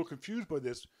maybe a little confused by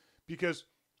this, because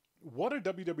what a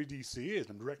WWDC is,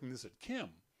 I'm directing this at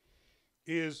Kim,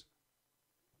 is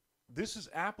this is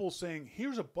Apple saying,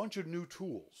 here's a bunch of new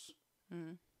tools.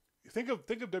 Mm-hmm. Think of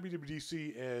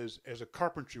WWDC as a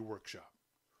carpentry workshop.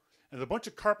 And there's a bunch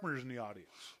of carpenters in the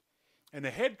audience. And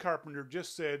the head carpenter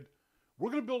just said,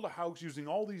 we're going to build a house using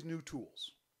all these new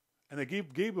tools. And they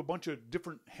gave a bunch of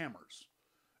different hammers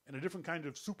and a different kind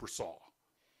of super saw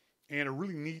and a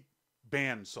really neat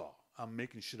band saw. I'm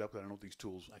making shit up, but I don't know what these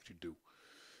tools actually do.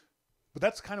 But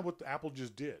that's kind of what Apple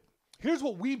just did. Here's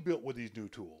what we built with these new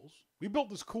tools. We built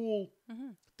this cool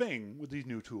thing with these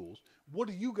new tools. What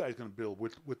are you guys going to build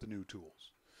with the new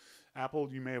tools?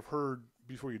 Apple, you may have heard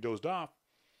before you dozed off,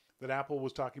 that Apple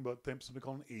was talking about something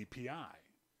called an API.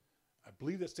 I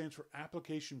believe that stands for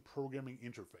Application Programming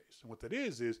Interface. And what that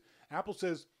is Apple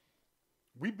says,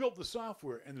 we built the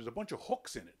software and there's a bunch of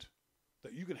hooks in it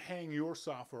that you can hang your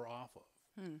software off of.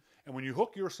 And when you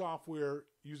hook your software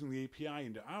using the API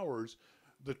into ours,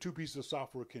 the two pieces of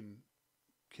software can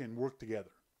work together.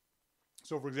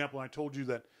 So, for example, I told you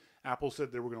that Apple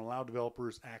said they were going to allow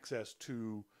developers access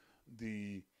to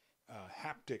the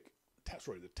taptic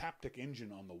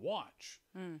engine on the watch.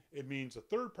 It means a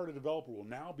third-party developer will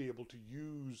now be able to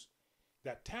use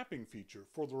that tapping feature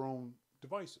for their own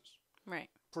devices. Right.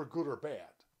 For good or bad.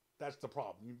 That's the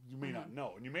problem. You may not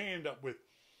know. And you may end up with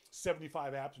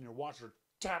 75 apps in your watch that are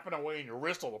tapping away in your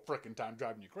wrist all the frickin' time,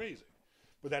 driving you crazy.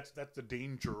 But that's the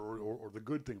danger or the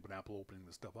good thing about Apple opening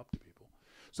this stuff up to people.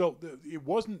 So it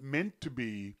wasn't meant to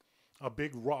be a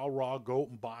big rah, go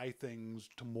and buy things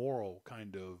tomorrow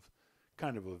kind of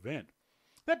event.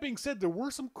 That being said, there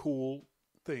were some cool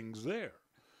things there.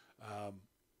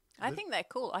 I think they're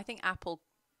cool. I think Apple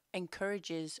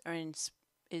encourages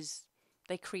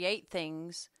they create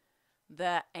things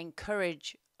that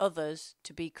encourage others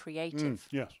to be creative.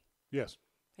 Yes.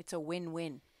 It's a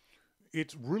win-win.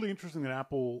 It's really interesting that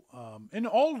Apple, and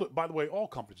by the way, all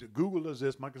companies, Google does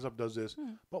this, Microsoft does this,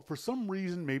 but for some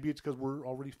reason, maybe it's because we're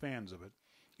already fans of it,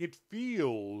 it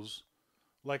feels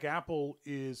like Apple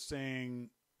is saying,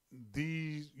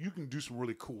 you can do some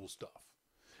really cool stuff.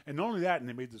 And not only that, and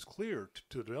they made this clear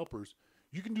to developers,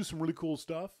 you can do some really cool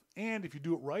stuff, and if you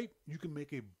do it right, you can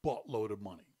make a buttload of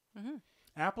money.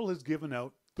 Apple has given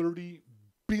out $30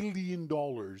 billion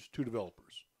to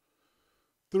developers.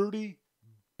 $30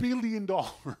 billion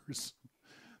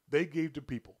they gave to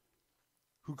people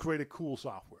who created cool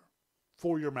software.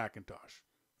 for your Macintosh,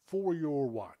 for your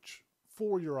watch,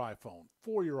 for your iPhone,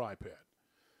 for your iPad.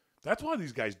 That's why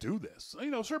these guys do this.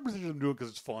 You know, certain positions do it because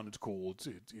it's fun, it's cool, it's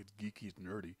geeky, it's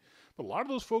nerdy. But a lot of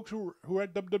those folks who are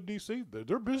at WWDC,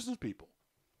 they're business people.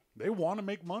 They want to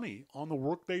make money on the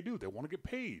work they do. They want to get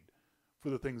paid for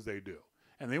the things they do.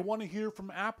 And they want to hear from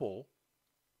Apple,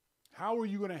 how are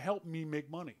you going to help me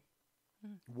make money?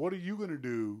 What are you going to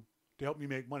do to help me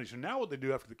make money? So now what they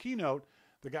do after the keynote,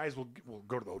 the guys will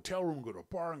go to the hotel room, go to a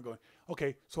bar and go,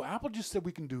 okay, so Apple just said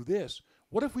we can do this.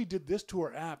 What if we did this to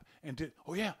our app and did,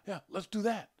 oh yeah, let's do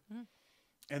that.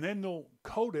 And then they'll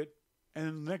code it, and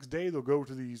then the next day they'll go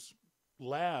to these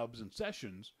labs and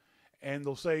sessions, and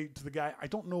they'll say to the guy, I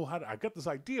don't know I got this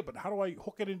idea, but how do I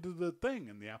hook it into the thing?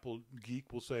 And the Apple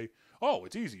geek will say, oh,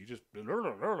 it's easy. You just, you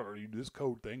do this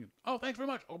code thing. And, oh, thanks very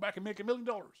much. I'll go back and make $1 million.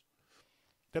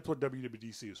 That's what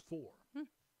WWDC is for.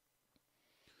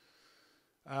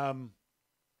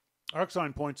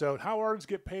 Arcsign points out how artists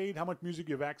get paid, how much music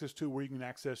you have access to, where you can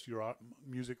access your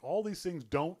music. All these things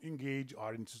don't engage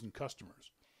audiences and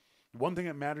customers. The one thing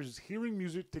that matters is hearing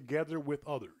music together with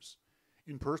others.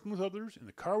 In person with others, in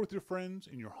the car with your friends,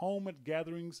 in your home, at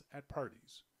gatherings, at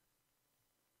parties.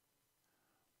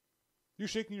 You're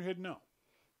shaking your head no.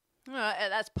 Well,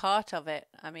 that's part of it.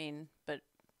 I mean, but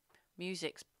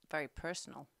music's very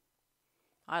personal.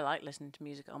 I like listening to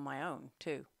music on my own,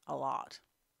 too, a lot.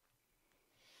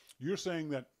 You're saying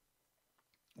that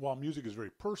while music is very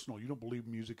personal, you don't believe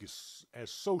music is as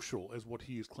social as what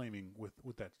he is claiming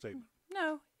with that statement.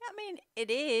 No, I mean, it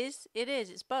is. It is.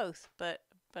 It's both. But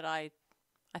I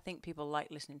think people like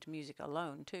listening to music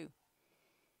alone, too.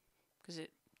 Because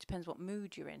it depends what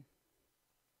mood you're in.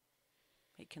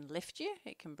 It can lift you.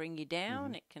 It can bring you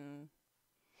down. It can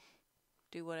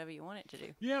do whatever you want it to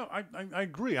do. Yeah, I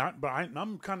agree. But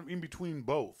I'm kind of in between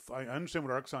both. I understand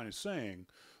what Arcsign is saying,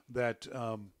 that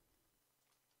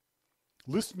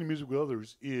listening to music with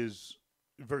others is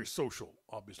very social,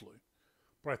 obviously.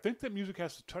 But I think that music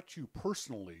has to touch you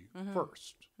personally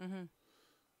first. I'm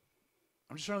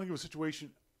just trying to think of a situation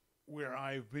where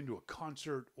I've been to a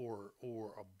concert or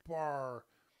a bar.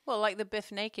 Well, like the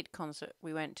Biff Naked concert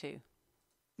we went to.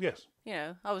 Yes. You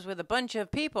know, I was with a bunch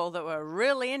of people that were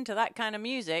really into that kind of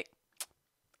music.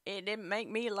 It didn't make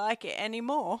me like it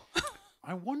anymore.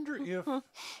 I wonder if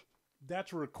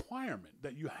that's a requirement,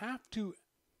 that you have to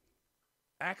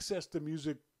access the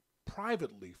music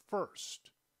privately first.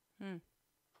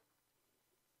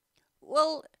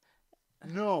 Well,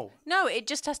 no, it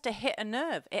just has to hit a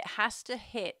nerve. It has to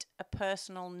hit a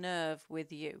personal nerve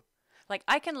with you. Like,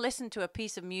 I can listen to a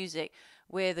piece of music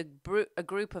with a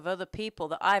group of other people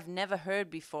that I've never heard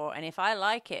before, and if I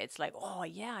like it, it's like, oh,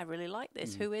 yeah, I really like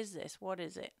this. Who is this? What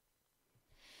is it?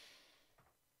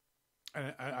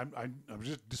 And I'm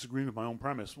just disagreeing with my own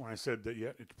premise when I said that,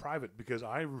 yeah, it's private, because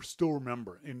I still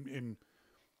remember, in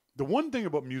the one thing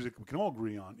about music we can all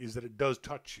agree on is that it does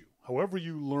touch you. However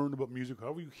you learn about music,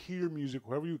 however you hear music,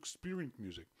 however you experience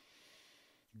music,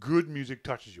 good music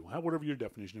touches you, whatever your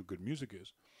definition of good music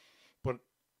is. But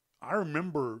I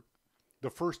remember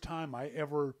the first time I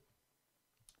ever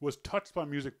was touched by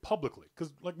music publicly.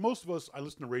 Because like most of us, I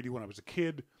listened to radio when I was a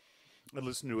kid. I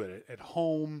listened to it at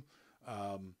home.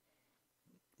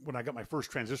 When I got my first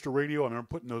transistor radio, I remember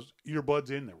putting those earbuds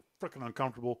in. They were freaking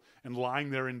uncomfortable. And lying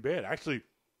there in bed. Actually,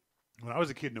 when I was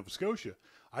a kid in Nova Scotia,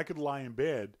 I could lie in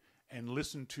bed and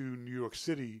listen to New York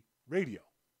City radio.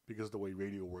 Because of the way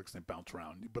radio works, they bounce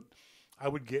around. But I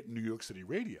would get New York City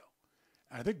radio.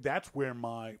 I think that's where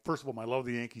first of all, my love of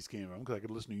the Yankees came from, because I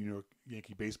could listen to New York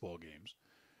Yankee baseball games.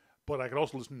 But I could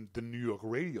also listen to the New York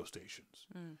radio stations.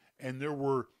 And there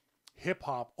were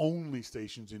hip-hop only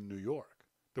stations in New York.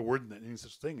 There wasn't any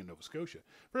such thing in Nova Scotia.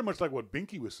 Very much like what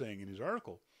Binky was saying in his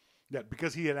article, that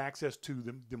because he had access to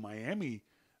the Miami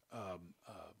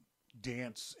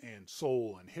dance and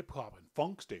soul and hip-hop and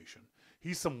funk station,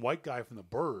 he's some white guy from the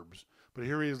burbs, but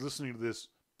here he is listening to this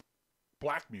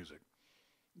black music.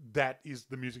 That is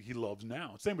the music he loves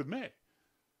now. Same with May.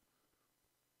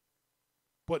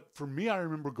 But for me, I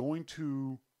remember going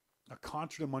to a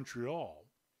concert in Montreal,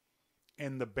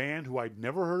 and the band, who I'd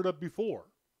never heard of before,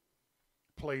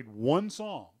 played one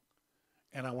song.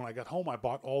 And when I got home, I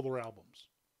bought all their albums.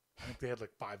 I think they had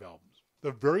like 5 albums.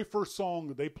 The very first song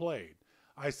that they played,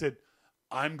 I said,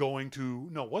 I'm going to...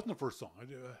 No, it wasn't the first song. I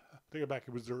take it back.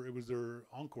 It was their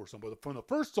encore song. But from the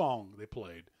first song they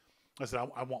played, I said,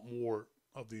 I want more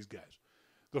of these guys.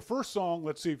 The first song,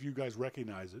 let's see if you guys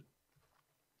recognize it.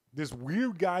 This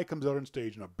weird guy comes out on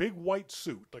stage in a big white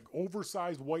suit, like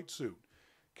oversized white suit,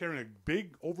 carrying a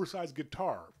big oversized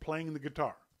guitar, playing the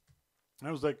guitar. And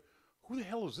I was like, who the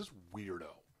hell is this weirdo?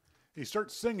 And he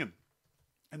starts singing.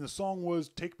 And the song was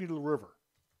Take Me to the River.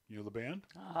 You know the band?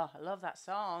 Oh, I love that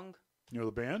song. You know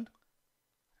the band?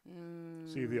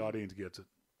 See if the audience gets it.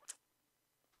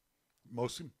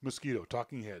 Mosquito,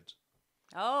 Talking Heads.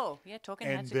 Oh, yeah, Talking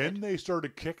Heads. And then they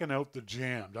started kicking out the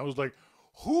jams. I was like,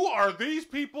 who are these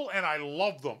people? And I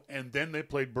love them. And then they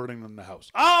played Burning Down the House.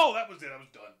 Oh, that was it. I was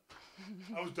done.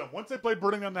 I was done. Once they played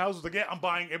Burning Down the House, I was like, yeah, I'm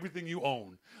buying everything you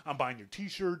own. I'm buying your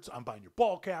T-shirts. I'm buying your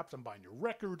ball caps. I'm buying your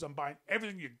records. I'm buying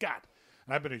everything you got.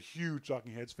 And I've been a huge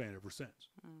Talking Heads fan ever since.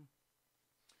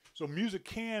 So music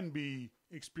can be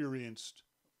experienced.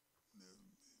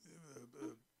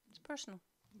 It's personal.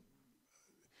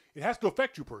 It has to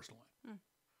affect you personally.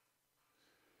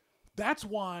 That's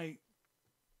why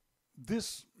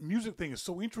this music thing is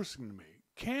so interesting to me.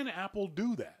 Can Apple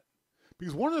do that?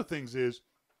 Because one of the things is,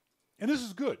 and this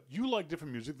is good, you like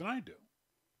different music than I do.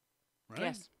 Right?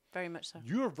 Yes, very much so.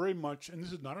 You are very much, and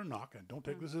this is not a knock, and don't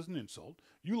take this as an insult,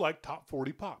 you like top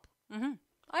 40 pop. Mm-hmm.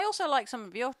 I also like some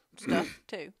of your stuff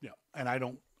too. Yeah, and I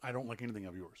don't like anything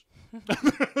of yours.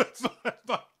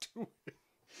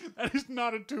 That is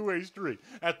not a two-way street.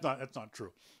 That's not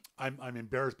true. I'm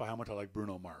embarrassed by how much I like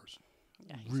Bruno Mars.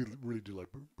 Yeah, Really do like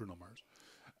Bruno Mars.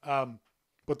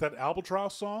 But that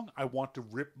Albatross song, I want to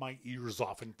rip my ears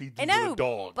off and feed them to a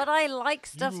dog. But I like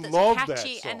stuff You that's love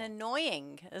catchy that song. and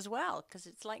annoying as well, because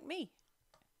it's like me.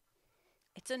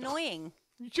 It's annoying.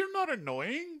 You're not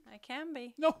annoying. I can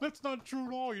be. No, that's not true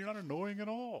at all. You're not annoying at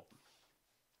all.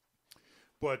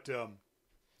 But,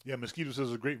 yeah, Mosquito says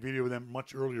there's a great video of them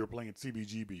much earlier playing at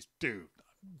CBGB's. Dude,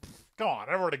 come on.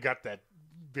 I've already got that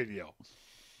video.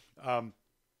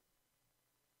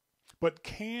 But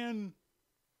can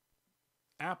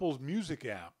Apple's music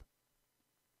app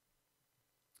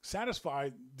satisfy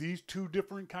these two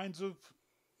different kinds of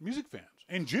music fans?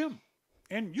 And Jim,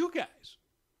 and you guys.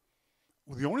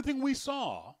 Well, the only thing we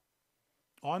saw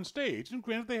on stage, and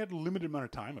granted they had a limited amount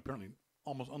of time, apparently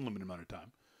almost unlimited amount of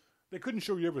time, they couldn't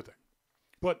show you everything.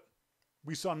 But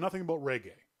we saw nothing about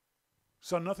reggae,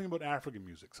 saw nothing about African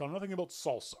music, saw nothing about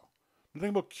salsa, nothing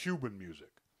about Cuban music,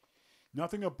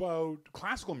 nothing about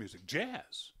classical music,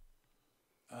 jazz.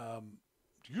 Do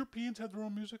Europeans have their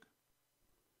own music?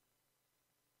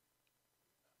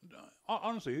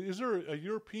 Honestly, is there a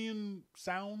European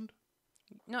sound?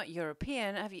 Not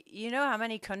European. You know how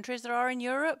many countries there are in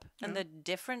Europe and the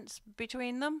difference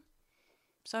between them?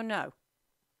 So no.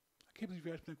 I can't believe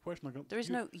you asked me that question. There is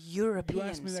no European You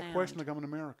asked me that sound. question like I'm an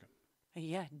American.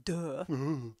 Yeah, duh.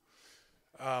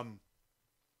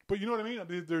 But you know what I mean? I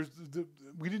didn't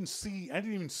even see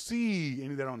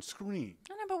any of that on screen.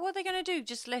 I know, but what are they going to do?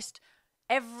 Just list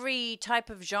every type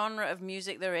of genre of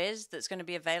music there is that's going to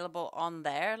be available on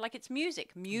there? Like, it's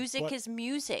music. Music is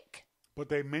music. But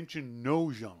they mentioned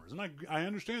no genres. And I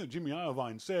understand that Jimmy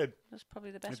Iovine said that's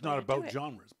probably the best it's way not to about do it.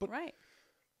 genres. But right.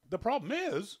 The problem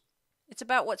is... It's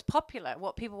about what's popular,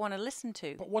 what people want to listen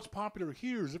to. But what's popular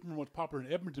here is different from what's popular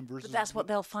in Edmonton versus... But that's what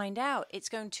they'll find out. It's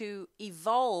going to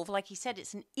evolve. Like he said,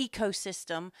 it's an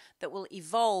ecosystem that will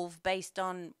evolve based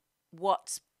on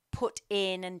what's put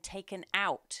in and taken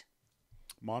out.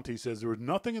 Monty says, there was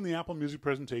nothing in the Apple Music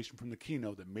presentation from the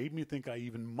keynote that made me think I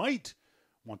even might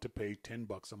want to pay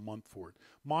 $10 a month for it.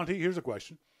 Monty, here's a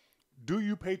question. Do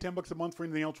you pay $10 a month for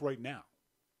anything else right now?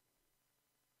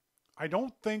 I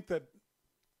don't think that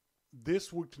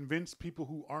this would convince people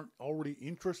who aren't already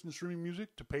interested in streaming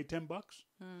music to pay $10.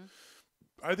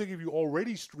 I think if you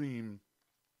already stream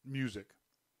music,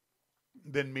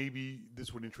 then maybe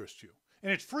this would interest you.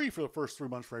 And it's free for the first 3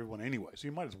 months for everyone anyway, so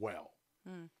you might as well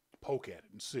poke at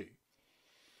it and see.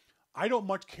 I don't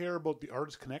much care about the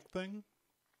Artist Connect thing.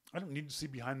 I don't need to see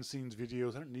behind-the-scenes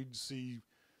videos. I don't need to see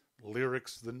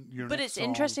lyrics. But it's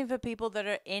interesting for people that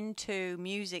are into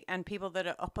music and people that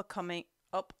are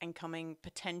up and coming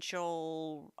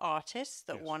potential artists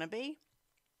that want to be.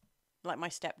 Like my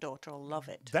stepdaughter will love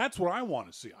it. That's what I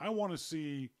want to see. I want to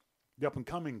see the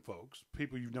up-and-coming folks,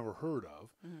 people you've never heard of.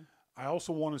 I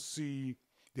also want to see...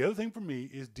 The other thing for me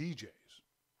is DJs.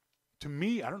 To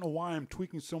me, I don't know why I'm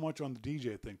tweaking so much on the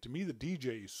DJ thing. To me, the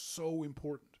DJ is so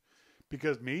important.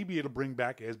 Because maybe it'll bring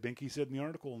back, as Benke said in the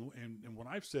article, and what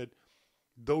I've said,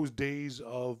 those days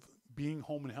of being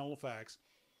home in Halifax,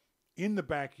 in the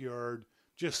backyard,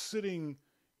 just sitting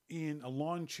in a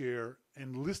lawn chair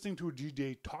and listening to a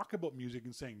DJ talk about music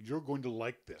and saying, you're going to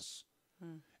like this.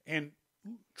 And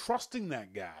trusting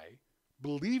that guy,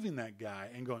 believing that guy,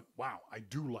 and going, wow, I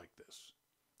do like this.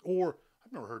 Or,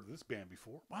 I've never heard of this band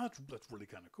before. Wow, that's really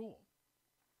kind of cool.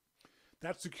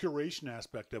 That's the curation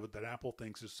aspect of it that Apple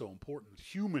thinks is so important. The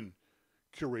human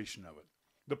curation of it.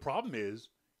 The problem is,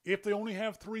 if they only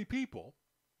have 3 people,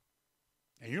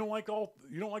 and you don't like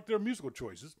their musical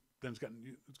choices, then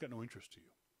it's got no interest to you.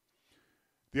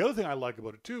 The other thing I like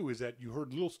about it too is that you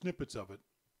heard little snippets of it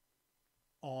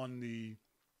on the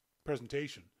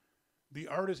presentation. The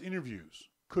artist interviews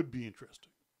could be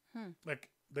interesting. Like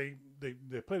they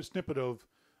played a snippet of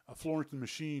a Florence and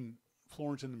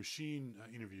the Machine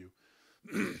interview.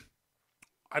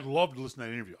 I'd love to listen to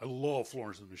that interview. I love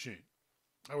Florence and the Machine.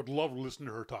 I would love to listen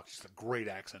to her talk. She's got a great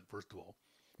accent, first of all,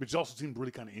 but she also seemed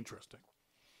really kind of interesting.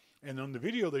 And on the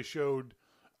video, they showed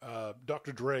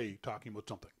Dr. Dre talking about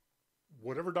something.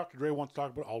 Whatever Dr. Dre wants to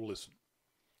talk about, I'll listen.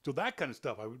 So that kind of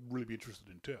stuff I would really be interested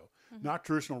in too. Not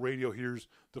traditional radio, here's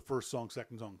the first song,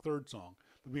 second song, third song,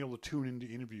 but being able to tune into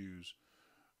interviews,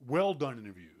 well done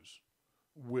interviews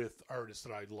with artists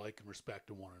that I like and respect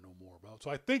and want to know more about.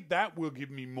 So I think that will give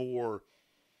me more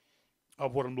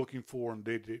of what I'm looking for on a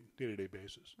day-to-day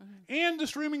basis. And the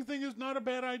streaming thing is not a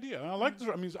bad idea. I like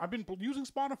I mean, I've been using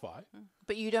Spotify.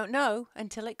 But you don't know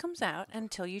until it comes out,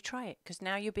 until you try it. Because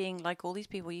now you're being like all these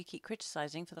people you keep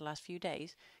criticizing for the last few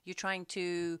days. You're trying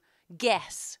to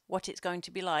guess what it's going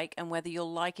to be like and whether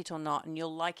you'll like it or not. And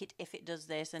you'll like it if it does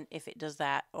this and if it does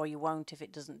that, or you won't if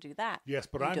it doesn't do that. Yes,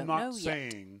 but I'm not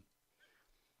saying,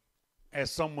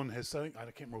 as someone has said, I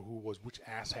can't remember who it was, which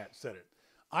asshat said it.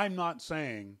 I'm not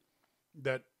saying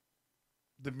that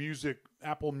the music,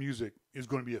 Apple Music, is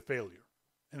going to be a failure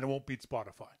and it won't beat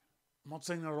Spotify. I'm not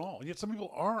saying that at all. And yet some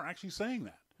people are actually saying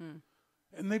that.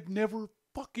 And they've never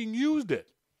fucking used it.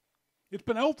 It's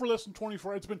been out for less than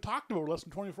 24 hours. It's been talked about for less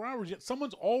than 24 hours, yet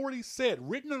someone's already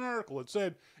written an article that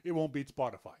said it won't beat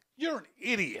Spotify. You're an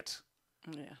idiot.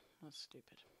 Yeah, that's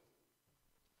stupid.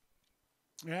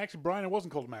 Yeah, actually, Brian, it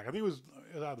wasn't called Mac. I think it was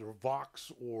either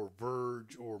Vox or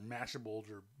Verge or Mashables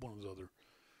or one of those other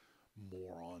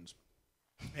morons.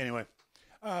 Anyway,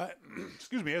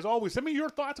 excuse me. As always, send me your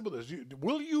thoughts about this.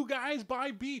 Will you guys buy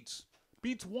Beats?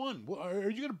 Beats One. Are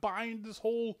you going to buy into this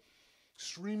whole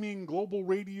streaming global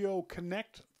radio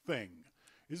connect thing?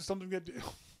 Is it something that?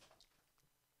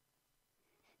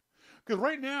 Because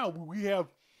right now we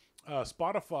have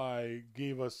Spotify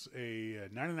gave us a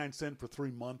 99-cent for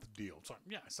 3-month deal. So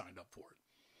yeah, I signed up for it.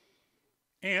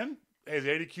 And as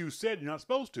Eddie Q said, you're not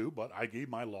supposed to, but I gave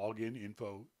my login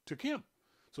info to Kim.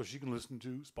 So she can listen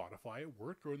to Spotify at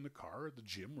work or in the car or at the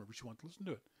gym, wherever she wants to listen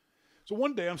to it. So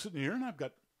one day I'm sitting here and I've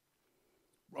got,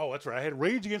 oh, that's right, I had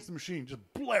Rage Against the Machine. Just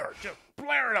blare it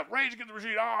up. Rage Against the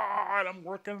Machine. And I'm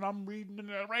working and I'm reading and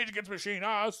Rage Against the Machine.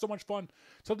 It's so much fun.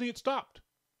 Suddenly it stopped.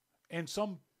 And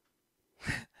some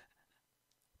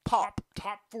top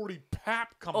 40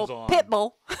 pap comes on.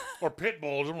 Pitbull. Or Pitbull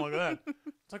or something like that.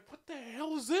 It's like, what the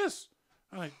hell is this?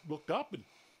 And I looked up and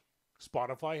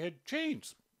Spotify had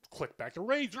changed. Click back to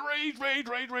Rage. All of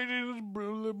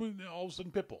a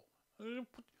sudden, Pitbull. What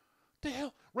the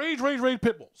hell? Rage,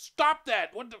 Pitbull. Stop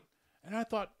that. What the? And I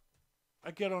thought,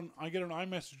 I get an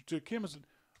iMessage to Kim and said,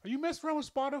 are you messing around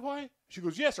with Spotify? She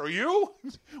goes, yes. Are you?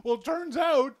 Well, it turns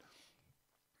out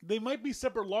they might be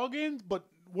separate logins, but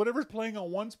whatever's playing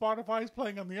on one Spotify is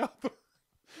playing on the other.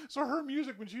 So her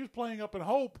music, when she was playing Up in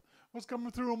Hope, was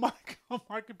coming through on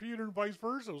my computer and vice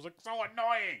versa. It was like so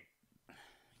annoying.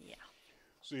 Yeah.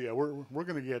 So yeah, we're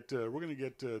gonna get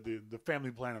the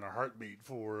family plan in a heartbeat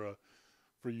for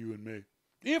you and me.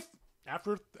 If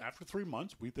after 3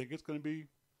 months we think it's gonna be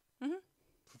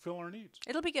fulfill our needs.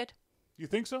 It'll be good. You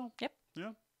think so? Yep.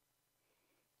 Yeah.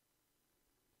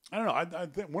 I don't know. I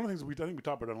think one of the things we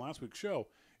talked about on last week's show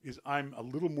is I'm a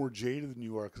little more jaded than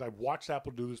you are because I've watched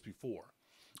Apple do this before.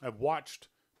 I've watched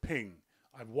Ping.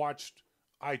 I've watched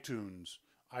iTunes.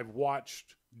 I've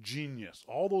watched Genius.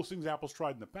 All those things Apple's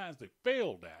tried in the past, they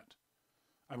failed at.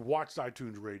 I've watched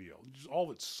iTunes Radio. Just all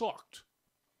of it sucked.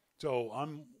 So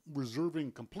I'm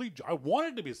reserving complete. I want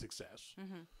it to be a success.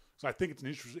 So I think it's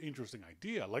an interesting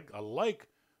idea. I like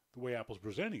the way Apple's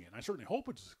presenting it. And I certainly hope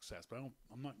it's a success, but I'm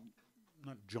not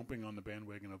jumping on the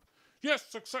bandwagon of yes,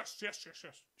 success, yes,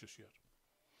 just yet.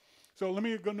 So let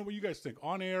me go know what you guys think.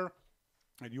 On air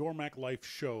at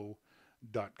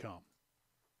yourmaclifeshow.com.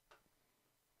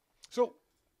 So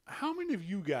how many of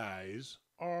you guys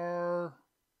are, I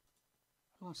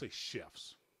don't want to say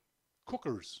chefs,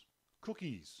 cookers,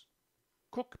 cookies,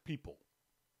 cook people?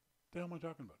 What the hell am I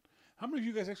talking about? How many of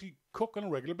you guys actually cook on a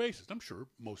regular basis? I'm sure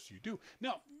most of you do.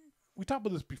 Now, we talked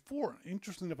about this before.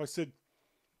 Interesting enough, I said,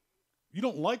 you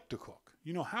don't like to cook.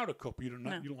 You know how to cook, but you don't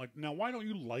like. Now, why don't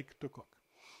you like to cook?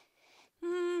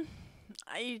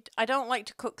 I don't like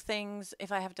to cook things if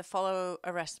I have to follow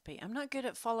a recipe. I'm not good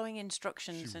at following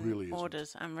instructions and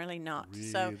orders. I'm really not.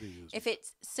 So if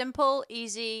it's simple,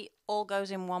 easy, all goes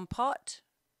in one pot,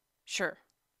 sure,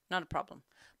 not a problem.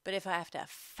 But if I have to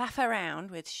faff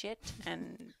around with shit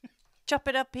and chop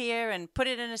it up here and put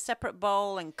it in a separate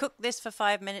bowl and cook this for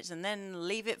 5 minutes and then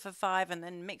leave it for 5 and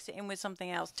then mix it in with something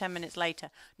else 10 minutes later.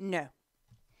 No.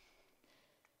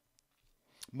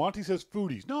 Monty says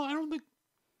foodies. No, I don't think.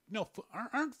 No,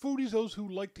 aren't foodies those who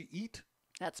like to eat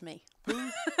That's me.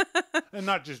 food? And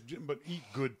not just, but eat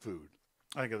good food.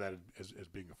 I think of that as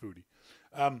being a foodie.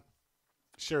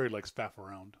 Sherry likes faff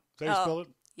around. Is that how you spell it?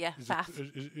 Yeah,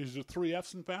 faff. Is there 3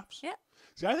 F's in faffs? Yeah.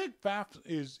 See, I think faff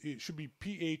it should be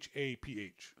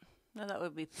P-H-A-P-H. No, that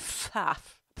would be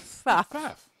faff.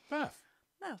 Faff. Faff.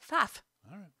 No, faff.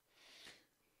 All right.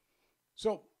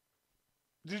 So,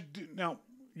 now,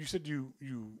 you said you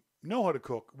know how to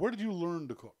cook. Where did you learn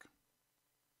to cook?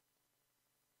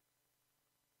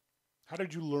 How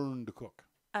did you learn to cook?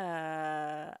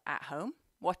 At home,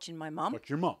 watching my mum. Watch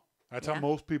your mom. That's how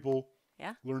most people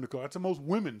learn to cook. That's how most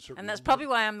women certainly. And that's probably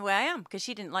why I'm the way I am, because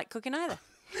she didn't like cooking either.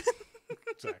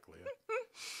 Exactly. Yeah.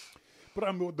 But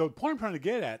the point I'm trying to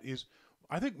get at is,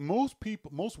 I think most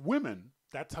women,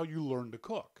 that's how you learn to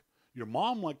cook. Your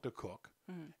mom liked to cook,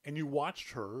 and you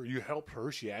watched her, you helped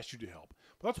her, she asked you to help.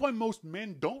 But that's why most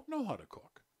men don't know how to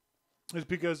cook. It's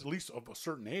because, at least of a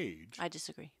certain age. I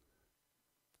disagree.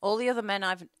 All the other men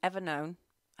I've ever known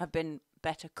have been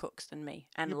better cooks than me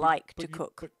and to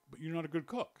cook. But you're not a good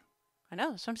cook. I know,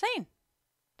 that's what I'm saying.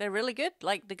 They're really good.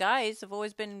 Like, the guys have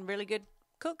always been really good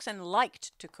cooks and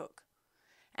liked to cook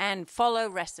and follow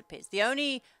recipes. The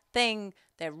only thing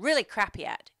they're really crappy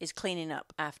at is cleaning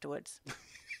up afterwards.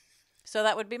 So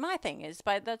that would be my thing,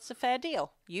 that's a fair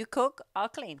deal. You cook, I'll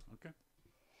clean. Okay.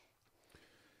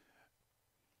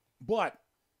 But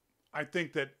I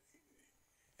think that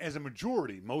as a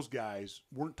majority, most guys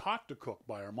weren't taught to cook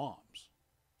by our moms.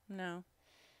 No.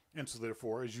 And so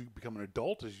therefore, as you become an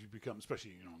adult, as you become,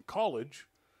 especially in college,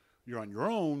 you're on your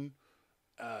own,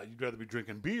 you'd rather be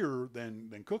drinking beer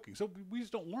than cooking. So we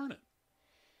just don't learn it.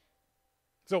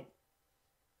 So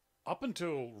up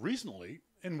until recently,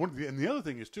 and the other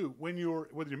thing is too, whether you're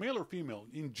male or female,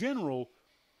 in general,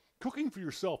 cooking for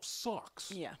yourself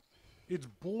sucks. Yeah. It's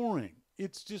boring.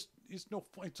 It's no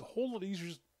fun. It's a whole lot easier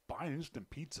just buy an instant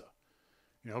pizza.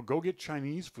 Go get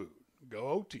Chinese food.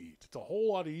 Go out to eat. It's a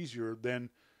whole lot easier than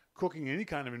cooking any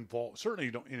kind of certainly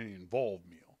you don't in an involved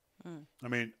meal. I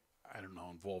mean, I don't know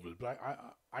how involved it is, but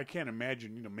I can't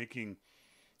imagine, making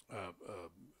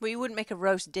well, you wouldn't make a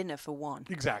roast dinner for one.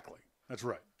 Exactly. That's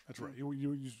right.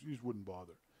 You just wouldn't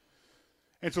bother.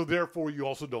 And so therefore you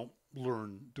also don't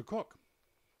learn to cook.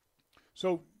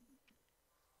 So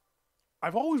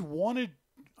I've always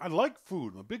I like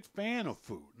food. I'm a big fan of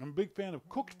food. I'm a big fan of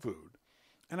cooked food.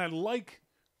 And I like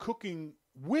cooking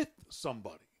with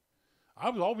somebody. I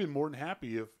would always be more than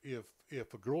happy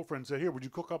if a girlfriend said, "Here, would you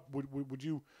cook up? Would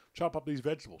you chop up these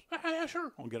vegetables?" Yeah,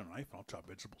 sure. I'll get a knife and I'll chop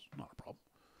vegetables. Not a problem.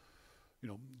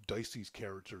 Dice these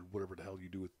carrots or whatever the hell you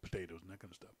do with potatoes and that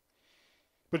kind of stuff.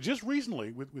 But just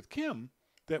recently with Kim,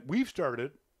 that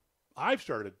I've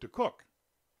started to cook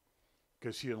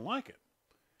because she didn't like it.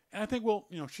 And I think, well,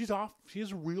 she's off. She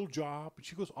has a real job, and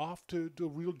she goes off to do a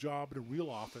real job at a real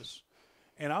office.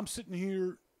 And I'm sitting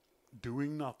here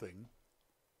doing nothing.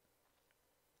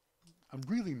 I'm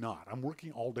really not. I'm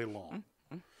working all day long.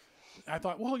 I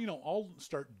thought, well, I'll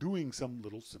start doing some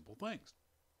little simple things.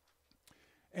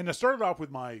 And I started off with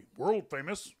my world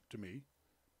famous, to me,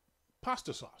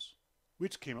 pasta sauce,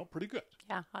 which came out pretty good.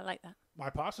 Yeah, I like that. My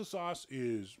pasta sauce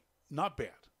is not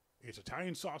bad. It's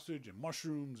Italian sausage and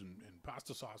mushrooms and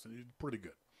pasta sauce, and it's pretty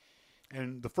good.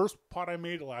 And the first pot I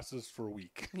made lasted us for a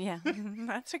week. Yeah,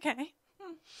 that's okay.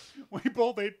 We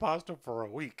both ate pasta for a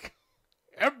week.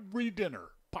 Every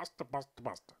dinner, pasta.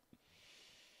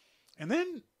 And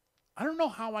then, I don't know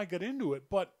how I got into it,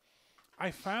 but I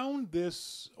found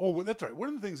this. Oh, that's right. One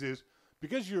of the things is,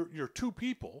 because you're two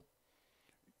people,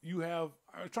 I was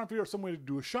trying to figure out some way to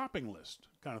do a shopping list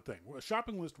kind of thing. A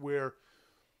shopping list where,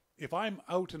 if I'm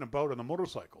out and about on the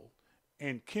motorcycle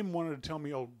and Kim wanted to tell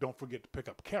me, "Oh, don't forget to pick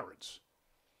up carrots,"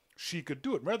 she could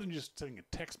do it rather than just sending a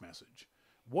text message.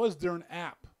 Was there an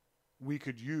app we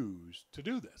could use to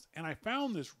do this? And I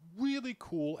found this really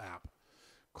cool app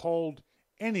called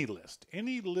AnyList.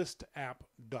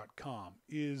 AnyListApp.com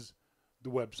is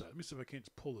the website. Let me see if I can't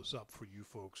just pull this up for you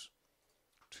folks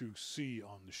to see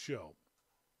on the show.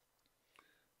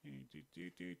 I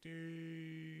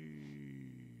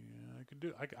can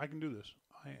do this.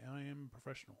 I am a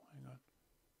professional. Hang on.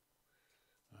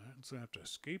 All right, so I have to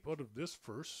escape out of this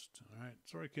first. All right,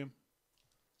 sorry, Kim.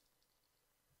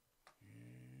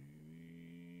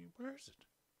 Where is it?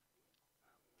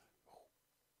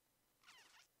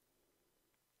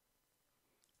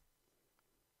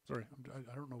 Sorry,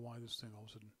 I don't know why this thing all of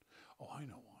a sudden. Oh, I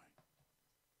know why.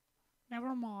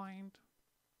 Never mind.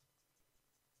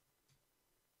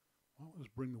 was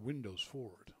bring the windows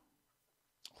forward.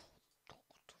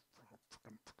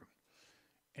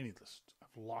 Any list.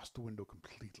 I've lost the window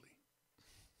completely.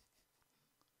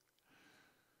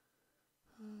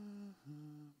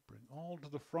 Bring all to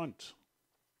the front.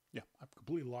 Yeah, I've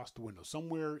completely lost the window.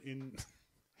 Somewhere in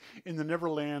in the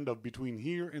neverland of between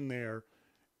here and there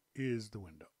is the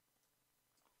window.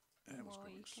 That was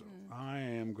going. So I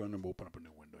am going to open up a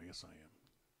new window. Yes, I am.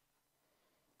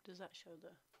 Does that show the...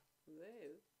 Whoa.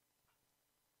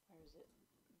 Where is it?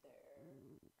 There.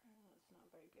 Oh, it's not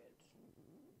very good.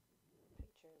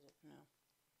 Picture, is it? No.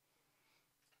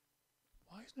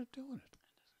 Why isn't it doing it? It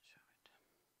doesn't show it.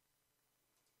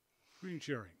 Screen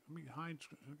sharing. Let me hide.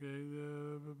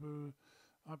 Okay.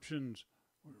 Options.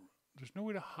 There's no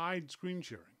way to hide screen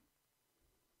sharing.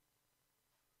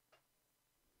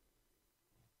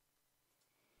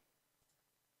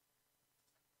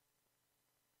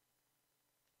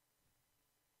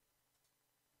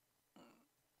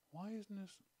 Why isn't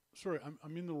this? Sorry,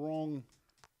 I'm in the wrong.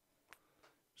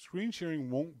 Screen sharing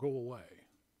won't go away.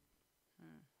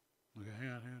 Okay, hang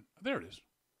on. There it is.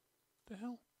 What the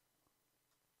hell?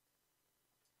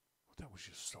 That was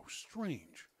just so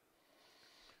strange.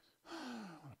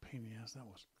 What a pain in the ass that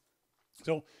was.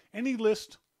 So,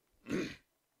 AnyList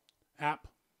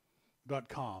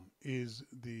app.com is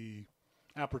the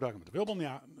app we're talking about. It's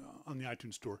available on the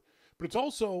iTunes Store, but it's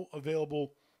also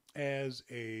available as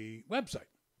a website.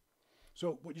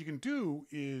 So what you can do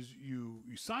is you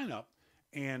sign up,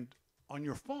 and on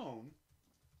your phone,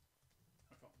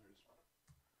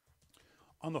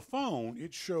 on the phone,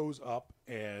 it shows up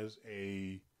as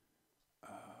a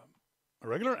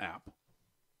regular app,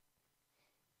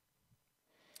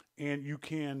 and you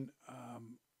can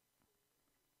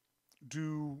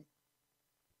do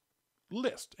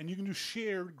list, and you can do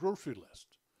shared grocery list.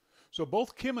 So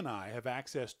both Kim and I have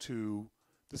access to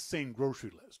the same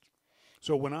grocery list.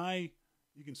 So when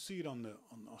you can see it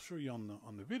I'll show you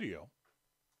on the video.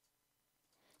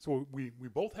 So we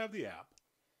both have the app,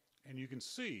 and you can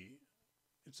see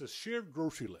it's a shared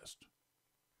grocery list.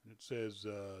 And it says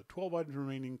 12 items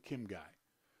remaining, Kim Guy.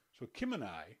 So Kim and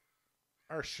I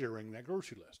are sharing that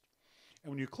grocery list.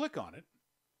 And when you click on it,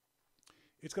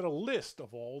 it's got a list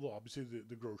of all obviously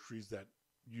the groceries that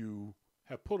you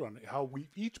have put on it, how we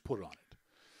each put on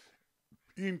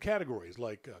it. In categories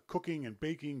like cooking and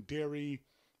baking, dairy,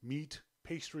 meat,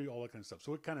 pastry, all that kind of stuff.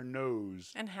 So it kind of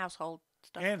knows. And household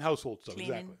stuff.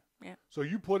 Cleaning, exactly. Yeah. So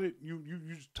you put it, you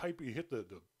just type, you hit the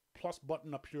plus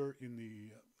button up here in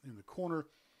the corner,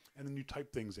 and then you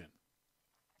type things in.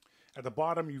 At the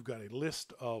bottom, you've got a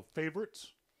list of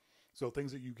favorites. So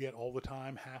things that you get all the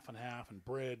time, half and half, and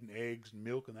bread and eggs and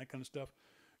milk and that kind of stuff.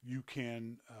 You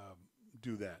can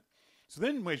do that. So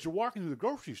then as you're walking through the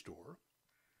grocery store,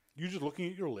 you're just looking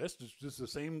at your list. It's just the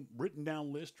same written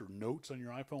down list or notes on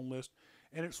your iPhone list,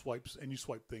 and it swipes, and you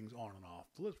swipe things on and off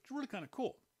the list. It's really kind of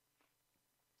cool.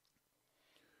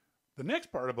 The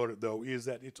next part about it, though, is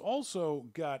that it's also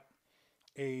got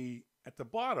at the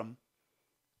bottom,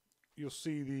 you'll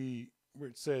see where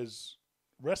it says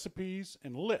recipes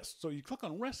and lists. So you click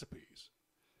on recipes,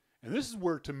 and this is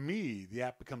where, to me, the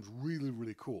app becomes really,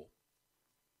 really cool.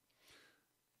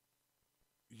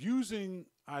 Using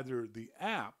either the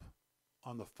app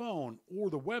on the phone or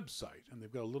the website, and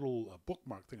they've got a little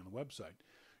bookmark thing on the website,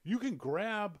 you can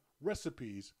grab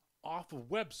recipes off of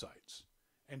websites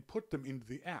and put them into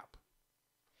the app.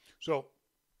 So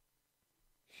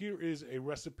here is a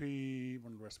recipe,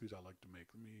 one of the recipes I like to make.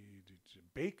 Let me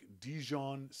bake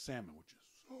Dijon salmon, which is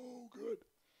so good.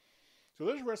 So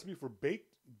there's a recipe for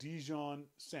baked Dijon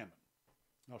salmon.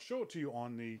 And I'll show it to you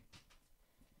on the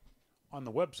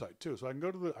website too. So I can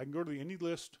go to the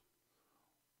AnyList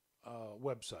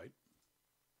website,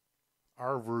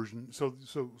 our version. So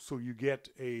you get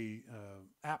a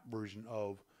app version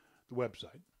of the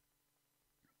website.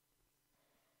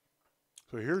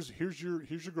 So here's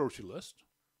your grocery list.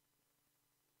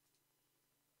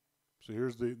 So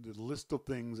here's the list of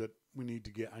things that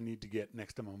I need to get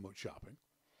next time I'm out shopping.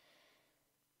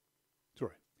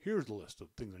 Sorry, here's the list of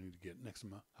things I need to get next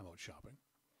time I'm out shopping.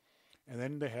 And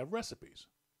then they have recipes.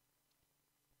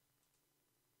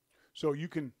 So you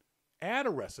can add a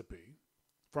recipe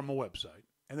from a website,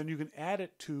 and then you can add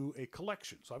it to a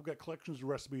collection. So I've got collections of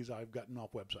recipes I've gotten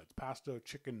off websites. Pasta,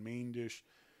 chicken, main dish,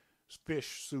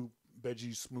 fish, soup,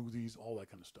 veggies, smoothies, all that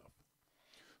kind of stuff.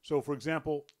 So, for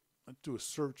example, let's do a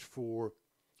search for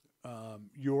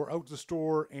you're out to the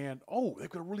store, and they've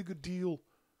got a really good deal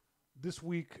this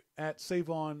week at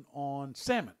Save-On on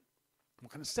salmon.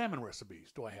 What kind of salmon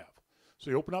recipes do I have? So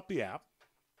you open up the app,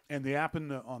 and the app on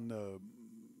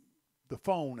the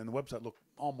phone and the website look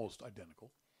almost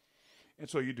identical. And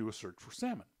so you do a search for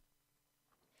salmon.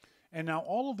 And now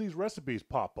all of these recipes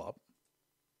pop up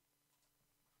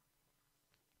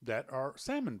that are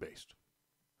salmon-based.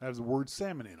 Has the word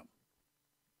salmon in them.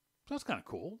 So that's kind of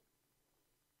cool.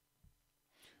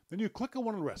 Then you click on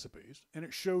one of the recipes, and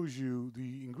it shows you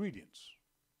the ingredients.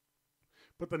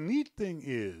 But the neat thing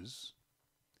is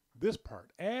this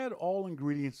part, add all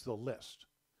ingredients to the list.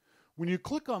 When you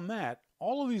click on that,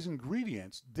 all of these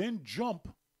ingredients then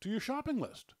jump to your shopping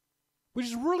list, which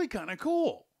is really kind of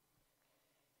cool.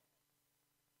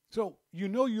 So you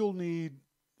know you'll need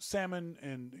salmon,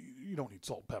 and you don't need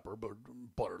salt, pepper, but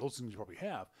butter. Those things you probably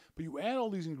have. But you add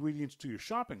all these ingredients to your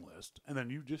shopping list, and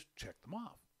then you just check them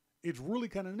off. It's really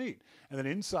kind of neat. And then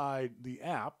inside the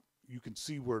app, you can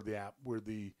see where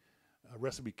the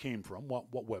recipe came from,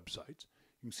 what websites.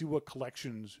 You can see what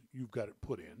collections you've got it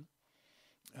put in.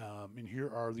 And here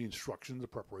are the instructions, the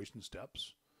preparation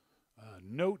steps,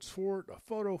 notes for it, a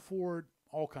photo for it,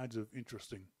 all kinds of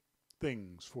interesting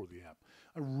things for the app.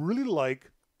 I really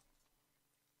like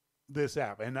this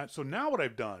app. And so now what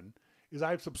I've done is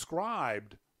I've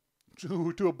subscribed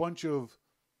to a bunch of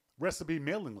recipe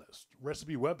mailing lists,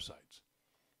 recipe websites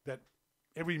that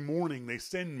every morning they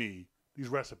send me these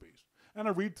recipes. And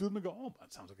I read through them and go, oh,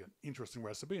 that sounds like an interesting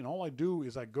recipe. And all I do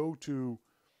is I go to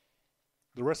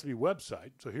the recipe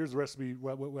website. So here's the recipe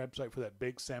website for that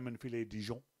baked salmon filet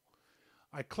Dijon.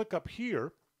 I click up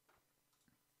here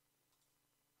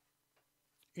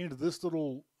into this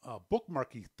little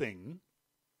bookmarky thing.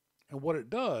 And what it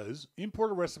does,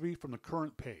 import a recipe from the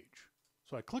current page.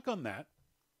 So I click on that,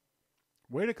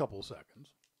 wait a couple of seconds,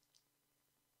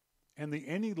 and the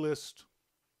AnyList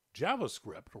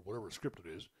JavaScript, or whatever script it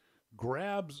is,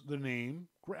 grabs the name,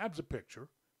 grabs a picture,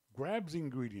 grabs the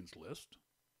ingredients list,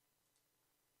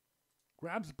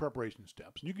 grabs the preparation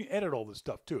steps. And you can edit all this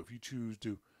stuff too if you choose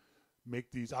to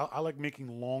make these. I like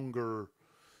making longer.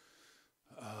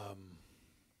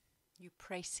 You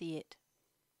précis it.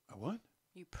 A what?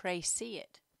 You précis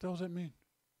it. What does that mean?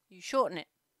 You shorten it.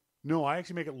 No, I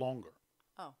actually make it longer.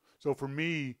 Oh. So for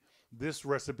me, this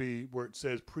recipe where it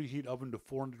says preheat oven to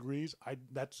 400 degrees,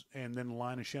 and then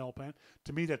line a channel pan,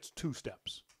 to me that's 2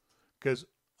 steps. Because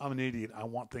I'm an idiot. I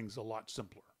want things a lot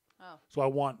simpler. Oh. So I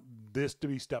want this to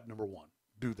be step number 1.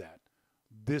 Do that.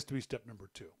 This to be step number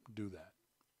 2. Do that.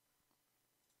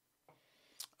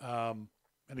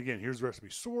 And again, here's the recipe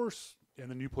source, and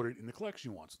then you put it in the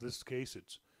collection you want. So in this case,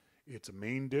 it's a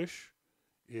main dish.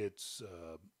 It's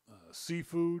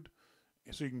seafood.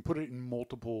 And so you can put it in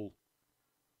multiple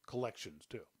collections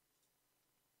too.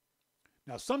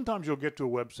 Now, sometimes you'll get to a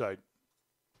website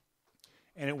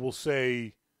and it will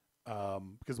say,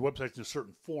 because the website's in a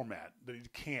certain format, that you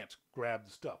can't grab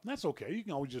the stuff. And that's okay. You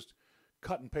can always just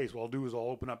cut and paste. What I'll do is I'll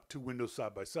open up 2 windows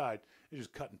side by side and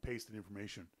just cut and paste the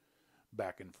information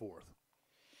back and forth.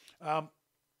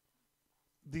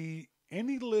 The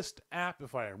AnyList app,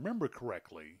 if I remember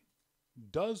correctly,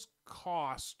 does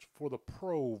cost for the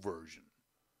Pro version.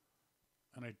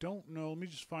 And I don't know. Let me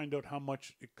just find out how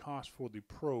much it costs for the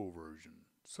Pro version.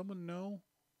 Someone know?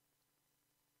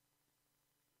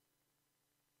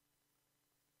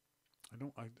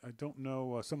 I don't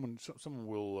know. Someone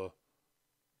will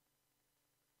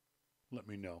let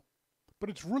me know. But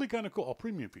it's really kind of cool. Oh,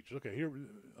 premium features. Okay, here,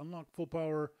 unlock full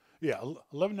power. Yeah,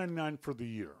 $11.99 for the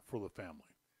year for the family.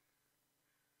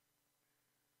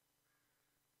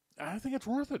 I think it's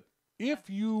worth it. If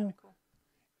you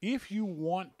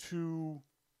want to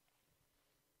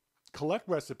collect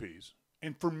recipes,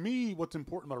 and for me, what's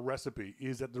important about a recipe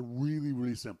is that they're really,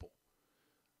 really simple.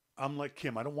 I'm like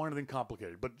Kim. I don't want anything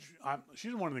complicated, but she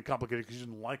doesn't want anything complicated because she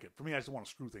doesn't like it. For me, I just want to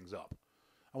screw things up.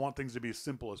 I want things to be as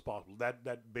simple as possible.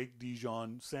 That baked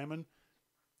Dijon salmon,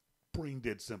 brain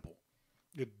dead simple.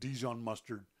 Get Dijon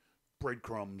mustard,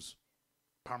 breadcrumbs,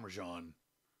 Parmesan,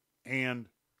 and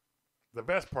the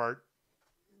best part,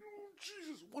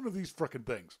 Jesus, one of these frickin'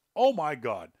 things. Oh my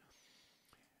God.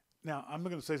 Now, I'm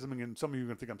going to say something and some of you are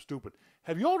going to think I'm stupid.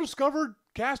 Have you all discovered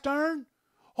cast iron?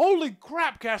 Holy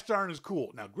crap, cast iron is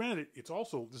cool. Now, granted, this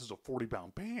is a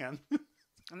 40-pound pan.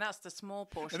 And that's the small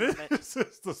portion of it. This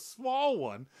is the small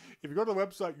one. If you go to the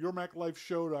website,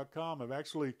 yourmaclifeshow.com, I've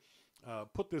actually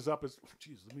put this up as,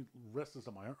 let me rest this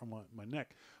on my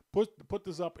neck. Put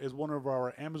this up as one of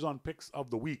our Amazon picks of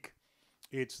the week.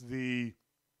 It's the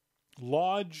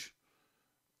Lodge,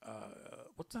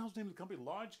 what's the hell's the name of the company?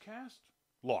 Lodge Cast?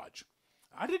 Lodge.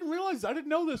 I didn't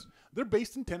know this. They're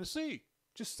based in Tennessee.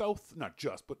 Southern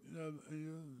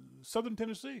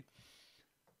Tennessee.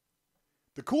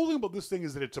 The cool thing about this thing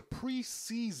is that it's a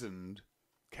pre-seasoned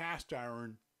cast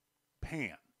iron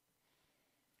pan.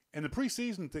 And the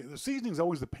pre-season thing, the seasoning is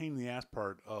always the pain in the ass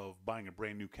part of buying a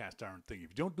brand new cast iron thing.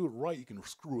 If you don't do it right, you can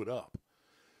screw it up.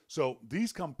 So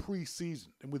these come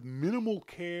pre-seasoned and with minimal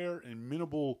care and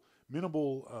minimal. Am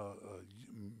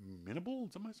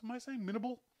I saying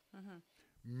minimal?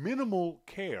 Mm-hmm. Minimal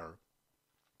care.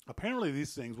 Apparently,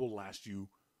 these things will last you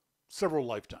several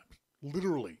lifetimes.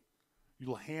 Literally,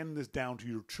 you'll hand this down to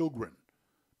your children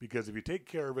because if you take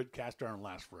care of it, cast iron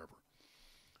lasts forever.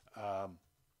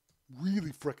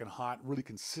 Really freaking hot, really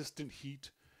consistent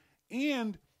heat.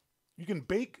 And you can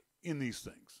bake in these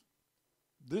things.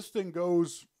 This thing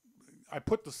goes, I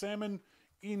put the salmon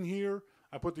in here.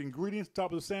 I put the ingredients on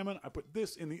top of the salmon. I put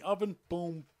this in the oven.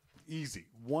 Boom. Easy.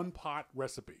 One pot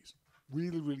recipes.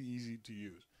 Really, really easy to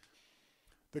use.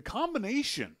 The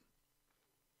combination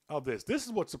of this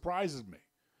is what surprises me.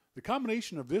 The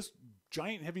combination of this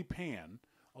giant heavy pan,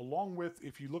 along with,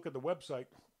 if you look at the website,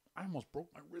 I almost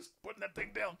broke my wrist putting that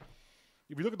thing down.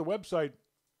 If you look at the website,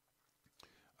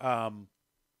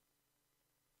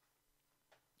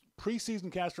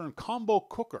 pre-seasoned cast iron combo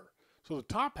cooker. So the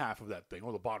top half of that thing,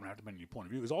 or the bottom half, depending on your point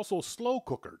of view, is also a slow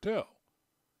cooker too.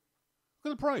 Look at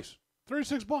the price,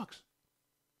 $36.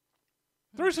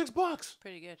 $36.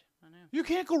 Pretty good. I know. You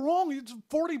can't go wrong. It's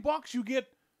 $40. You get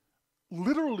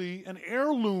literally an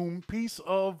heirloom piece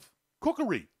of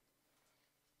cookery.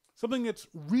 Something that's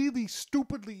really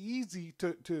stupidly easy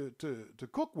to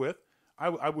cook with.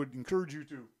 I would encourage you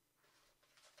to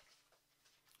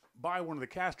buy one of the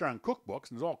cast iron cookbooks.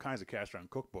 And there's all kinds of cast iron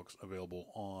cookbooks available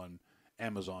on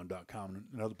Amazon.com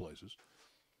and other places.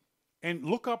 And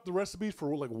look up the recipes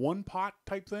for like one pot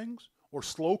type things or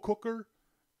slow cooker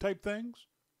type things.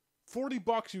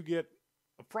 $40 you get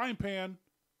a frying pan,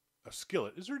 a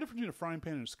skillet. Is there a difference between a frying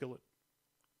pan and a skillet?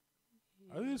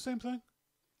 Are they the same thing?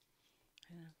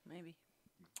 Maybe.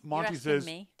 Monty says,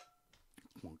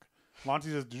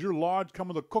 did your lodge come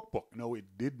with a cookbook? No, it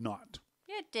did not.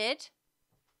 Yeah, it did.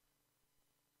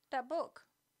 That book.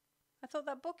 I thought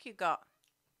that book you got.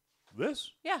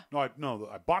 This? Yeah. No,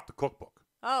 I bought the cookbook.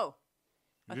 Oh.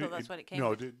 I thought that's what it came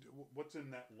with. No, what's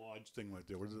in that lodge thing right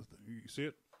there? What is it? You see it?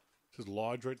 It says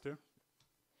lodge right there.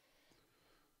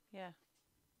 Yeah.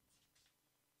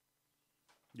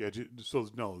 Yeah, so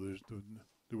no,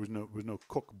 there was no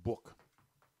cookbook.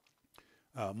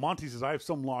 Monty says, I have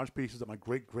some lodge pieces that my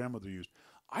great-grandmother used.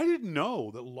 I didn't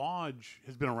know that lodge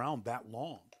has been around that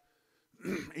long.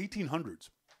 1800s.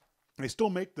 They still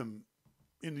make them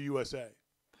in the USA.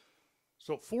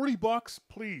 So $40,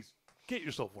 please get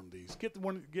yourself one of these. Get the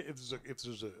one. If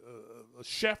there's a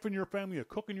chef in your family, a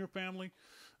cook in your family,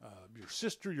 your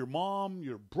sister, your mom,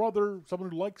 your brother, someone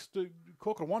who likes to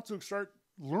cook or wants to start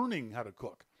learning how to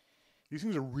cook. These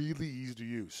things are really easy to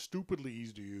use, stupidly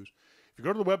easy to use. If you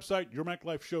go to the website,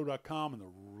 yourmaclifeshow.com, on the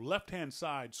left-hand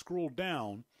side, scroll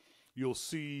down, you'll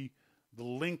see the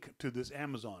link to this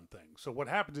Amazon thing. So what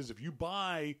happens is if you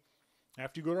buy,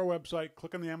 after you go to our website,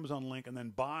 click on the Amazon link, and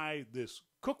then buy this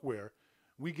cookware,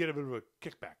 we get a bit of a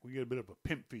kickback. We get a bit of a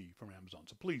pimp fee from Amazon.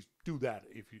 So please do that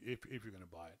if you're going to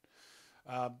buy it.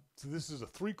 So this is a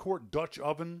 3-quart Dutch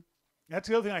oven. That's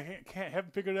the other thing I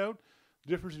haven't figured out. The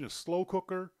difference between a slow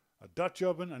cooker, a Dutch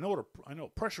oven. I know a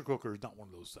pressure cooker is not one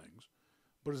of those things.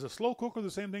 But is a slow cooker the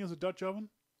same thing as a Dutch oven?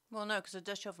 Well, no, because a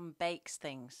Dutch oven bakes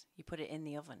things. You put it in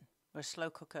the oven. Where a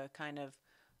slow cooker kind of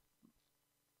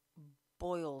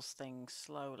boils things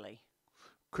slowly.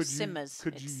 Simmers.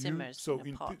 So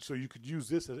you could use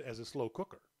this as a slow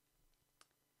cooker.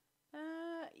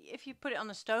 If you put it on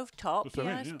the stove top,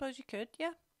 I suppose you could.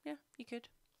 Yeah, you could.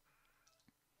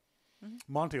 Mm-hmm.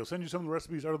 Monty, I'll send you some of the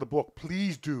recipes out of the book.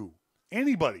 Please do.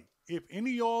 Anybody, if any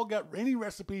of y'all got any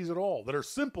recipes at all that are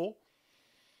simple,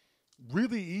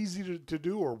 really easy to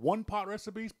do, or one-pot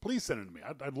recipes, please send them to me.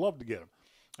 I'd love to get them.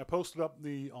 I posted up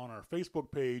on our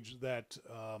Facebook page that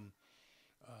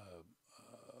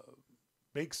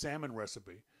baked salmon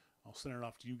recipe. I'll send it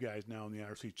off to you guys now in the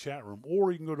IRC chat room,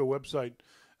 or you can go to a website.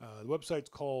 The website's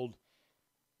called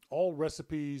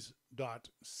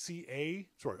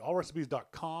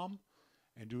allrecipes.com,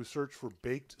 and do a search for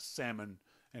baked salmon,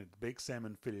 and it's baked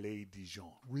salmon filet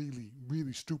Dijon. Really,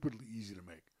 really stupidly easy to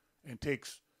make, and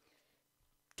takes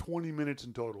 20 minutes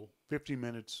in total, 15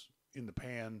 minutes in the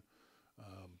pan,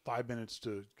 5 minutes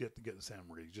to get the salmon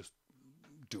ready. Just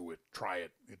do it. Try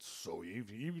it. It's so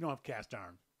easy. Even if you don't have cast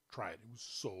iron, try it. It was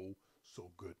so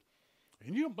good.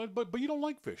 And you don't, but you don't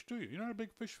like fish, do you? You're not a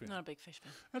big fish fan. Not a big fish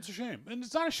fan. That's a shame. And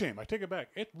it's not a shame. I take it back.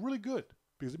 It's really good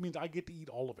because it means I get to eat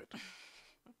all of it.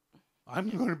 I'm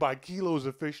going to buy kilos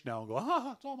of fish now and go,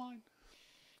 it's all mine.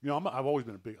 You know, I've always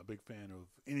been a big fan of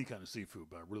any kind of seafood,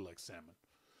 but I really like salmon.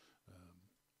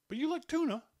 But you like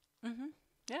tuna. Mm-hmm.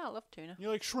 Yeah, I love tuna. You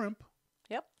like shrimp.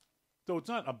 Yep. So it's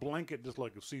not a blanket just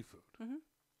like a seafood. Mm-hmm.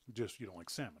 Just you don't like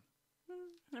salmon.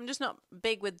 I'm just not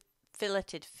big with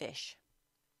filleted fish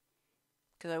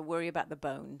because I worry about the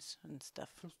bones and stuff.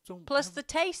 Plus, the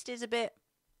taste is a bit.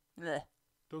 Bleh.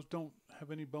 Those don't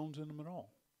have any bones in them at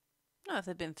all. No, if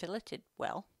they've been filleted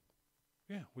well.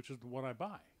 Yeah, which is what I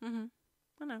buy. Mm-hmm.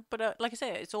 I know, but like I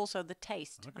say, it's also the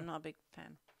taste. Okay. I'm not a big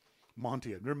fan.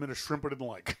 Monty, I've never met a shrimp I didn't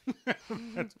like.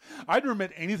 I've never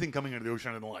met anything coming out of the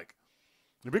ocean I didn't like.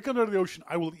 If it comes out of the ocean,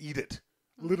 I will eat it.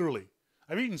 Literally.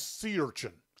 I've eaten sea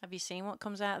urchin. Have you seen what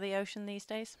comes out of the ocean these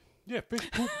days? Yeah,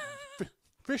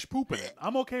 fish poop in it.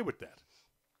 I'm okay with that.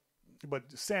 But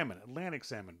salmon, Atlantic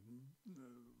salmon,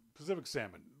 Pacific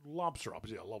salmon, lobster,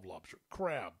 obviously I love lobster,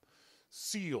 crab,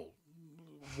 seal,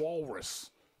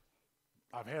 walrus.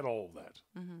 I've had all of that.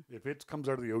 Mm-hmm. If it comes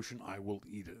out of the ocean, I will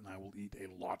eat it, and I will eat a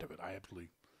lot of it. I absolutely.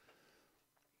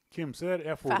 Kim, say that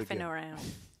F word again. Faffing around.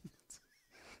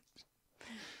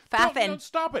 Faffing. No,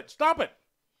 stop it! Stop it!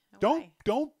 Why?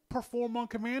 Don't perform on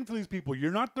command for these people.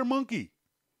 You're not their monkey.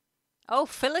 Oh,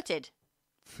 filleted.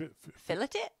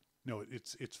 Filleted? No,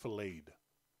 it's filleted.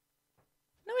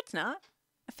 No, it's not.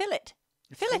 A fillet.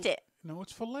 Fillet it. No,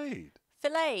 it's filleted.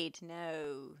 Filleted.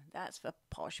 No, that's for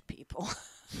posh people.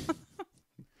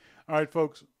 All right,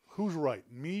 folks. Who's right,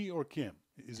 me or Kim?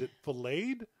 Is it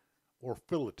filleted or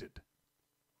filleted?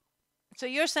 So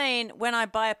you're saying when I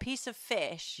buy a piece of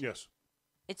fish, Yes.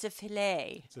 it's a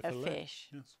fillet It's a of fillet. fish,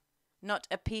 Yes. not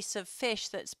a piece of fish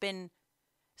that's been.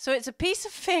 So it's a piece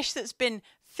of fish that's been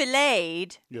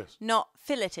filleted, Yes. not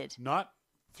filleted. Not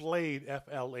flayed,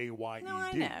 F-L-A-Y-E-D. No,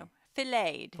 I know.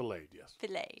 Filleted. Filleted, yes.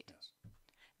 Filleted. Yes.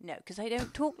 No, because I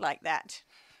don't talk like that.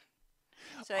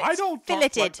 So it's I don't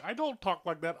filleted. I don't talk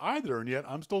like that either, and yet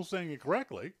I'm still saying it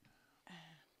correctly.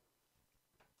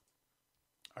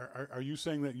 Are you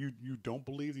saying that you don't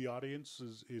believe the audience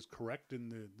is correct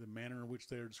in the manner in which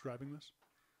they're describing this?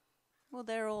 Well,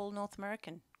 they're all North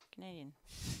American, Canadian.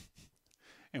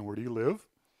 And where do you live?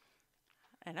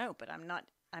 I know, but I'm not.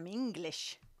 I'm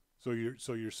English. So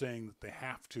you're saying that they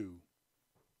have to.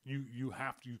 You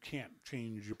can't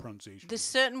change your pronunciation. There's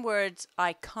certain words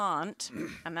I can't,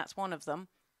 and that's one of them.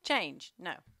 Change.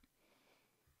 No.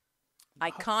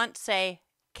 I can't say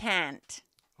can't.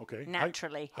 Okay.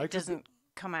 Naturally. It doesn't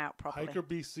come out properly. Hiker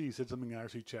BC said something in the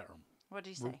IRC chat room. What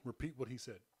did he say? Repeat what he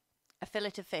said. A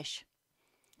fillet of fish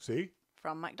See?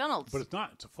 from McDonald's. But it's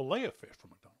not. It's a fillet of fish from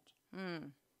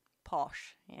McDonald's.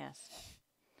 Posh, yes.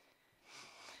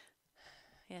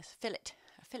 Yes, fillet.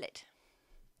 A fillet.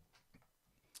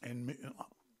 And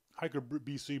Hiker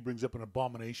BC brings up an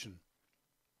abomination.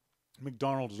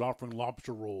 McDonald's is offering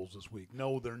lobster rolls this week.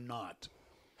 No, they're not.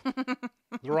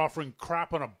 They're offering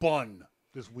crap on a bun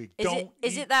this week.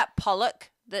 Is it that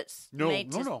pollock that's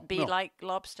made to be no. like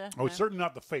lobster? Oh, it's certainly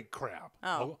not the fake crab.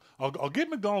 Oh. I'll give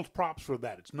McDonald's props for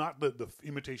that. It's not the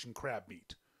imitation crab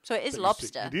meat. So it is that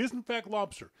lobster. It is, in fact,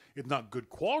 lobster. It's not good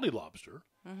quality lobster,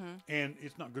 and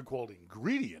it's not good quality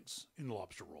ingredients in the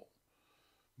lobster roll.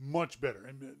 Much better.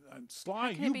 And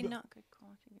Sly, How can it be not good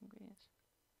quality ingredients?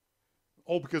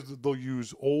 Oh, because they'll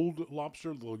use old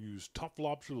lobster, they'll use tough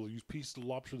lobster, they'll use pieces of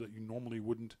lobster that you normally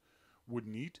wouldn't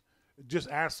eat. Just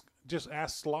ask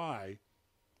Sly,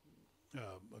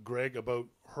 Greg, about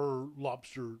her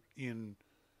lobster in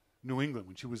New England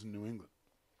when she was in New England.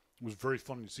 It was very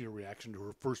funny to see her reaction to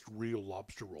her first real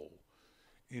lobster roll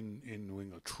in New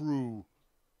England. True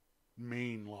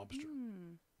Maine lobster.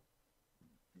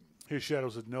 His shadow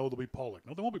said, no, they'll be pollock.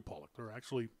 No, they won't be pollock. They're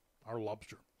actually our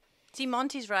lobster. See,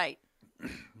 Monty's right.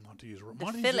 Monty is right.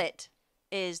 The fillet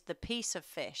is the piece of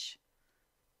fish.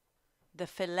 The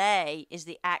fillet is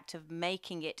the act of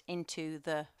making it into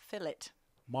the fillet.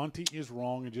 Monty is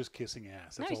wrong and just kissing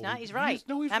ass. No, he's not. He's right. He's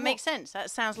that wrong. makes sense.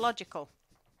 That sounds logical.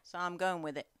 So I'm going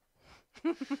with it.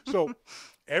 So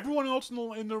everyone else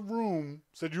in the room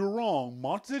said you were wrong.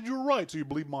 Monty said you were right, so you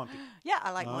believe Monty. Yeah,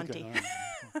 I like Monty. All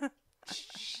right.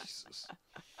 Jesus.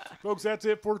 Folks, that's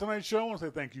it for tonight's show. I want to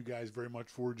say thank you guys very much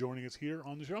for joining us here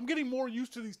on the show. I'm getting more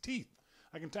used to these teeth.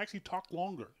 I can actually talk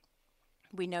longer.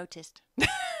 We noticed.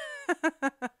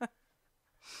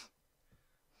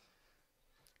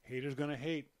 Haters gonna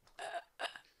hate.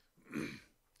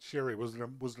 Sherry, was it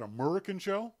an American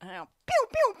show? Pew,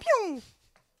 pew, pew.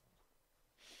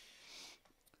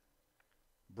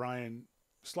 Brian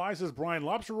Sly says, Brian,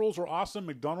 lobster rolls are awesome.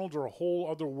 McDonald's are a whole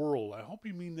other world. I hope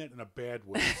you mean that in a bad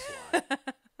way, Sly.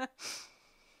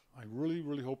 I really,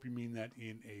 really hope you mean that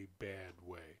in a bad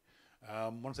way. I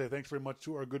want to say thanks very much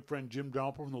to our good friend Jim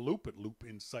Dalrymple from The Loop at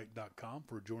loopinsight.com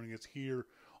for joining us here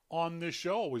on this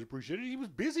show. Always appreciate it. He was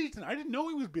busy tonight. I didn't know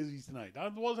he was busy tonight.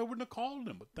 Otherwise, I wouldn't have called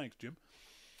him. But thanks, Jim.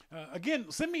 Again,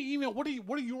 send me an email. What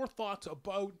are your thoughts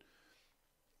about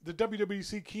the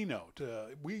WWDC keynote.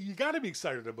 You got to be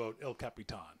excited about El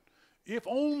Capitan, if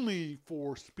only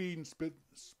for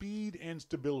speed and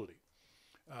stability.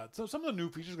 So some of the new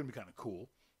features are going to be kind of cool.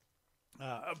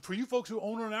 For you folks who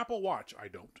own an Apple Watch, I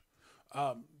don't.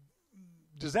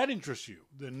 Does that interest you?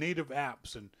 The native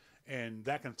apps and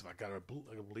that kind of stuff. I gotta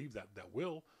believe that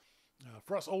will.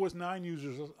 For us OS 9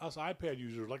 users, us iPad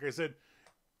users, like I said,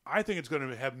 I think it's going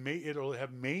to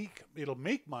it'll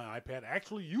make my iPad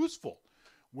actually useful,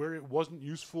 where it wasn't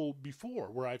useful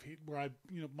before. Where I've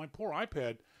my poor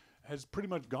iPad has pretty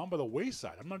much gone by the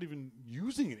wayside. I'm not even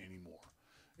using it anymore,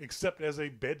 except as a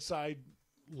bedside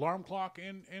alarm clock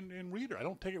and reader. I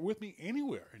don't take it with me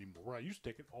anywhere anymore, where I used to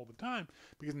take it all the time,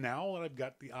 because now that I've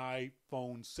got the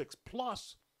iPhone 6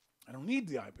 Plus, I don't need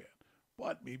the iPad.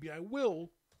 But maybe I will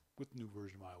with the new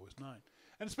version of iOS 9.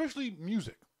 And especially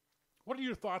music. What are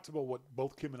your thoughts about what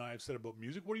both Kim and I have said about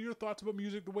music? What are your thoughts about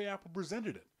music the way Apple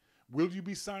presented it? Will you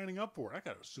be signing up for it? I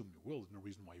got to assume you will. There's no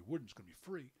reason why you wouldn't. It's going to be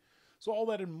free. So all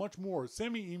that and much more.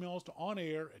 Send me emails to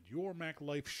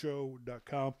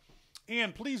onair@yourmaclifeshow.com.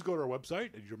 And please go to our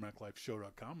website at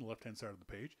yourmaclifeshow.com, on the left-hand side of the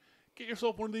page. Get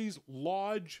yourself one of these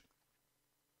Lodge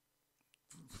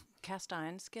cast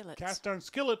iron skillets. Cast iron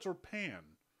skillets or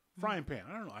pan. Frying pan.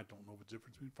 I don't know what the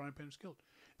difference between frying pan and skillet.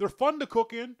 They're fun to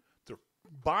cook in.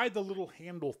 Buy the little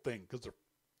handle thing because they're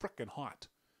frickin' hot.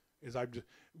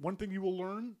 One thing you will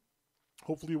learn,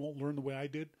 hopefully you won't learn the way I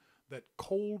did, that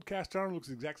cold cast iron looks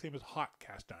the exact same as hot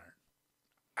cast iron.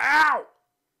 Ow!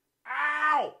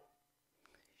 Ow!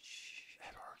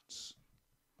 That hurts.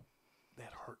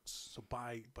 That hurts. So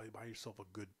buy yourself a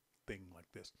good thing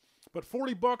like this. But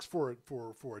 $40 for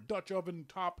a Dutch oven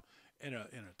top and a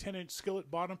 10-inch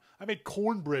skillet bottom. I made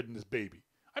cornbread in this baby.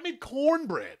 I made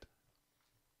cornbread.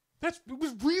 It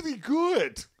was really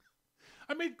good.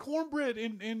 I made cornbread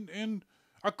in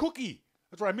a cookie.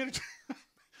 That's right.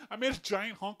 I made a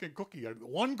giant honking cookie.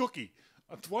 One cookie.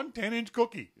 One 10-inch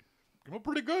cookie. Came out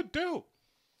pretty good, too.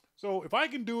 So if I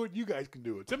can do it, you guys can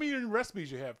do it. Send me any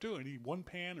recipes you have, too. Any one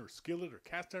pan or skillet or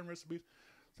cast iron recipes.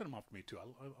 Send them off to me, too.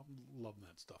 I'm loving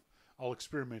that stuff. I'll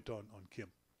experiment on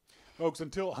Kim. Folks,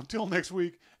 until next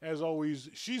week, as always,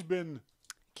 she's been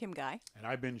Kim Guy. And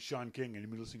I've been Shawn King, and you've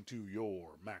been listening to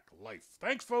Your Mac Life.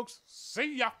 Thanks, folks.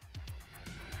 See ya.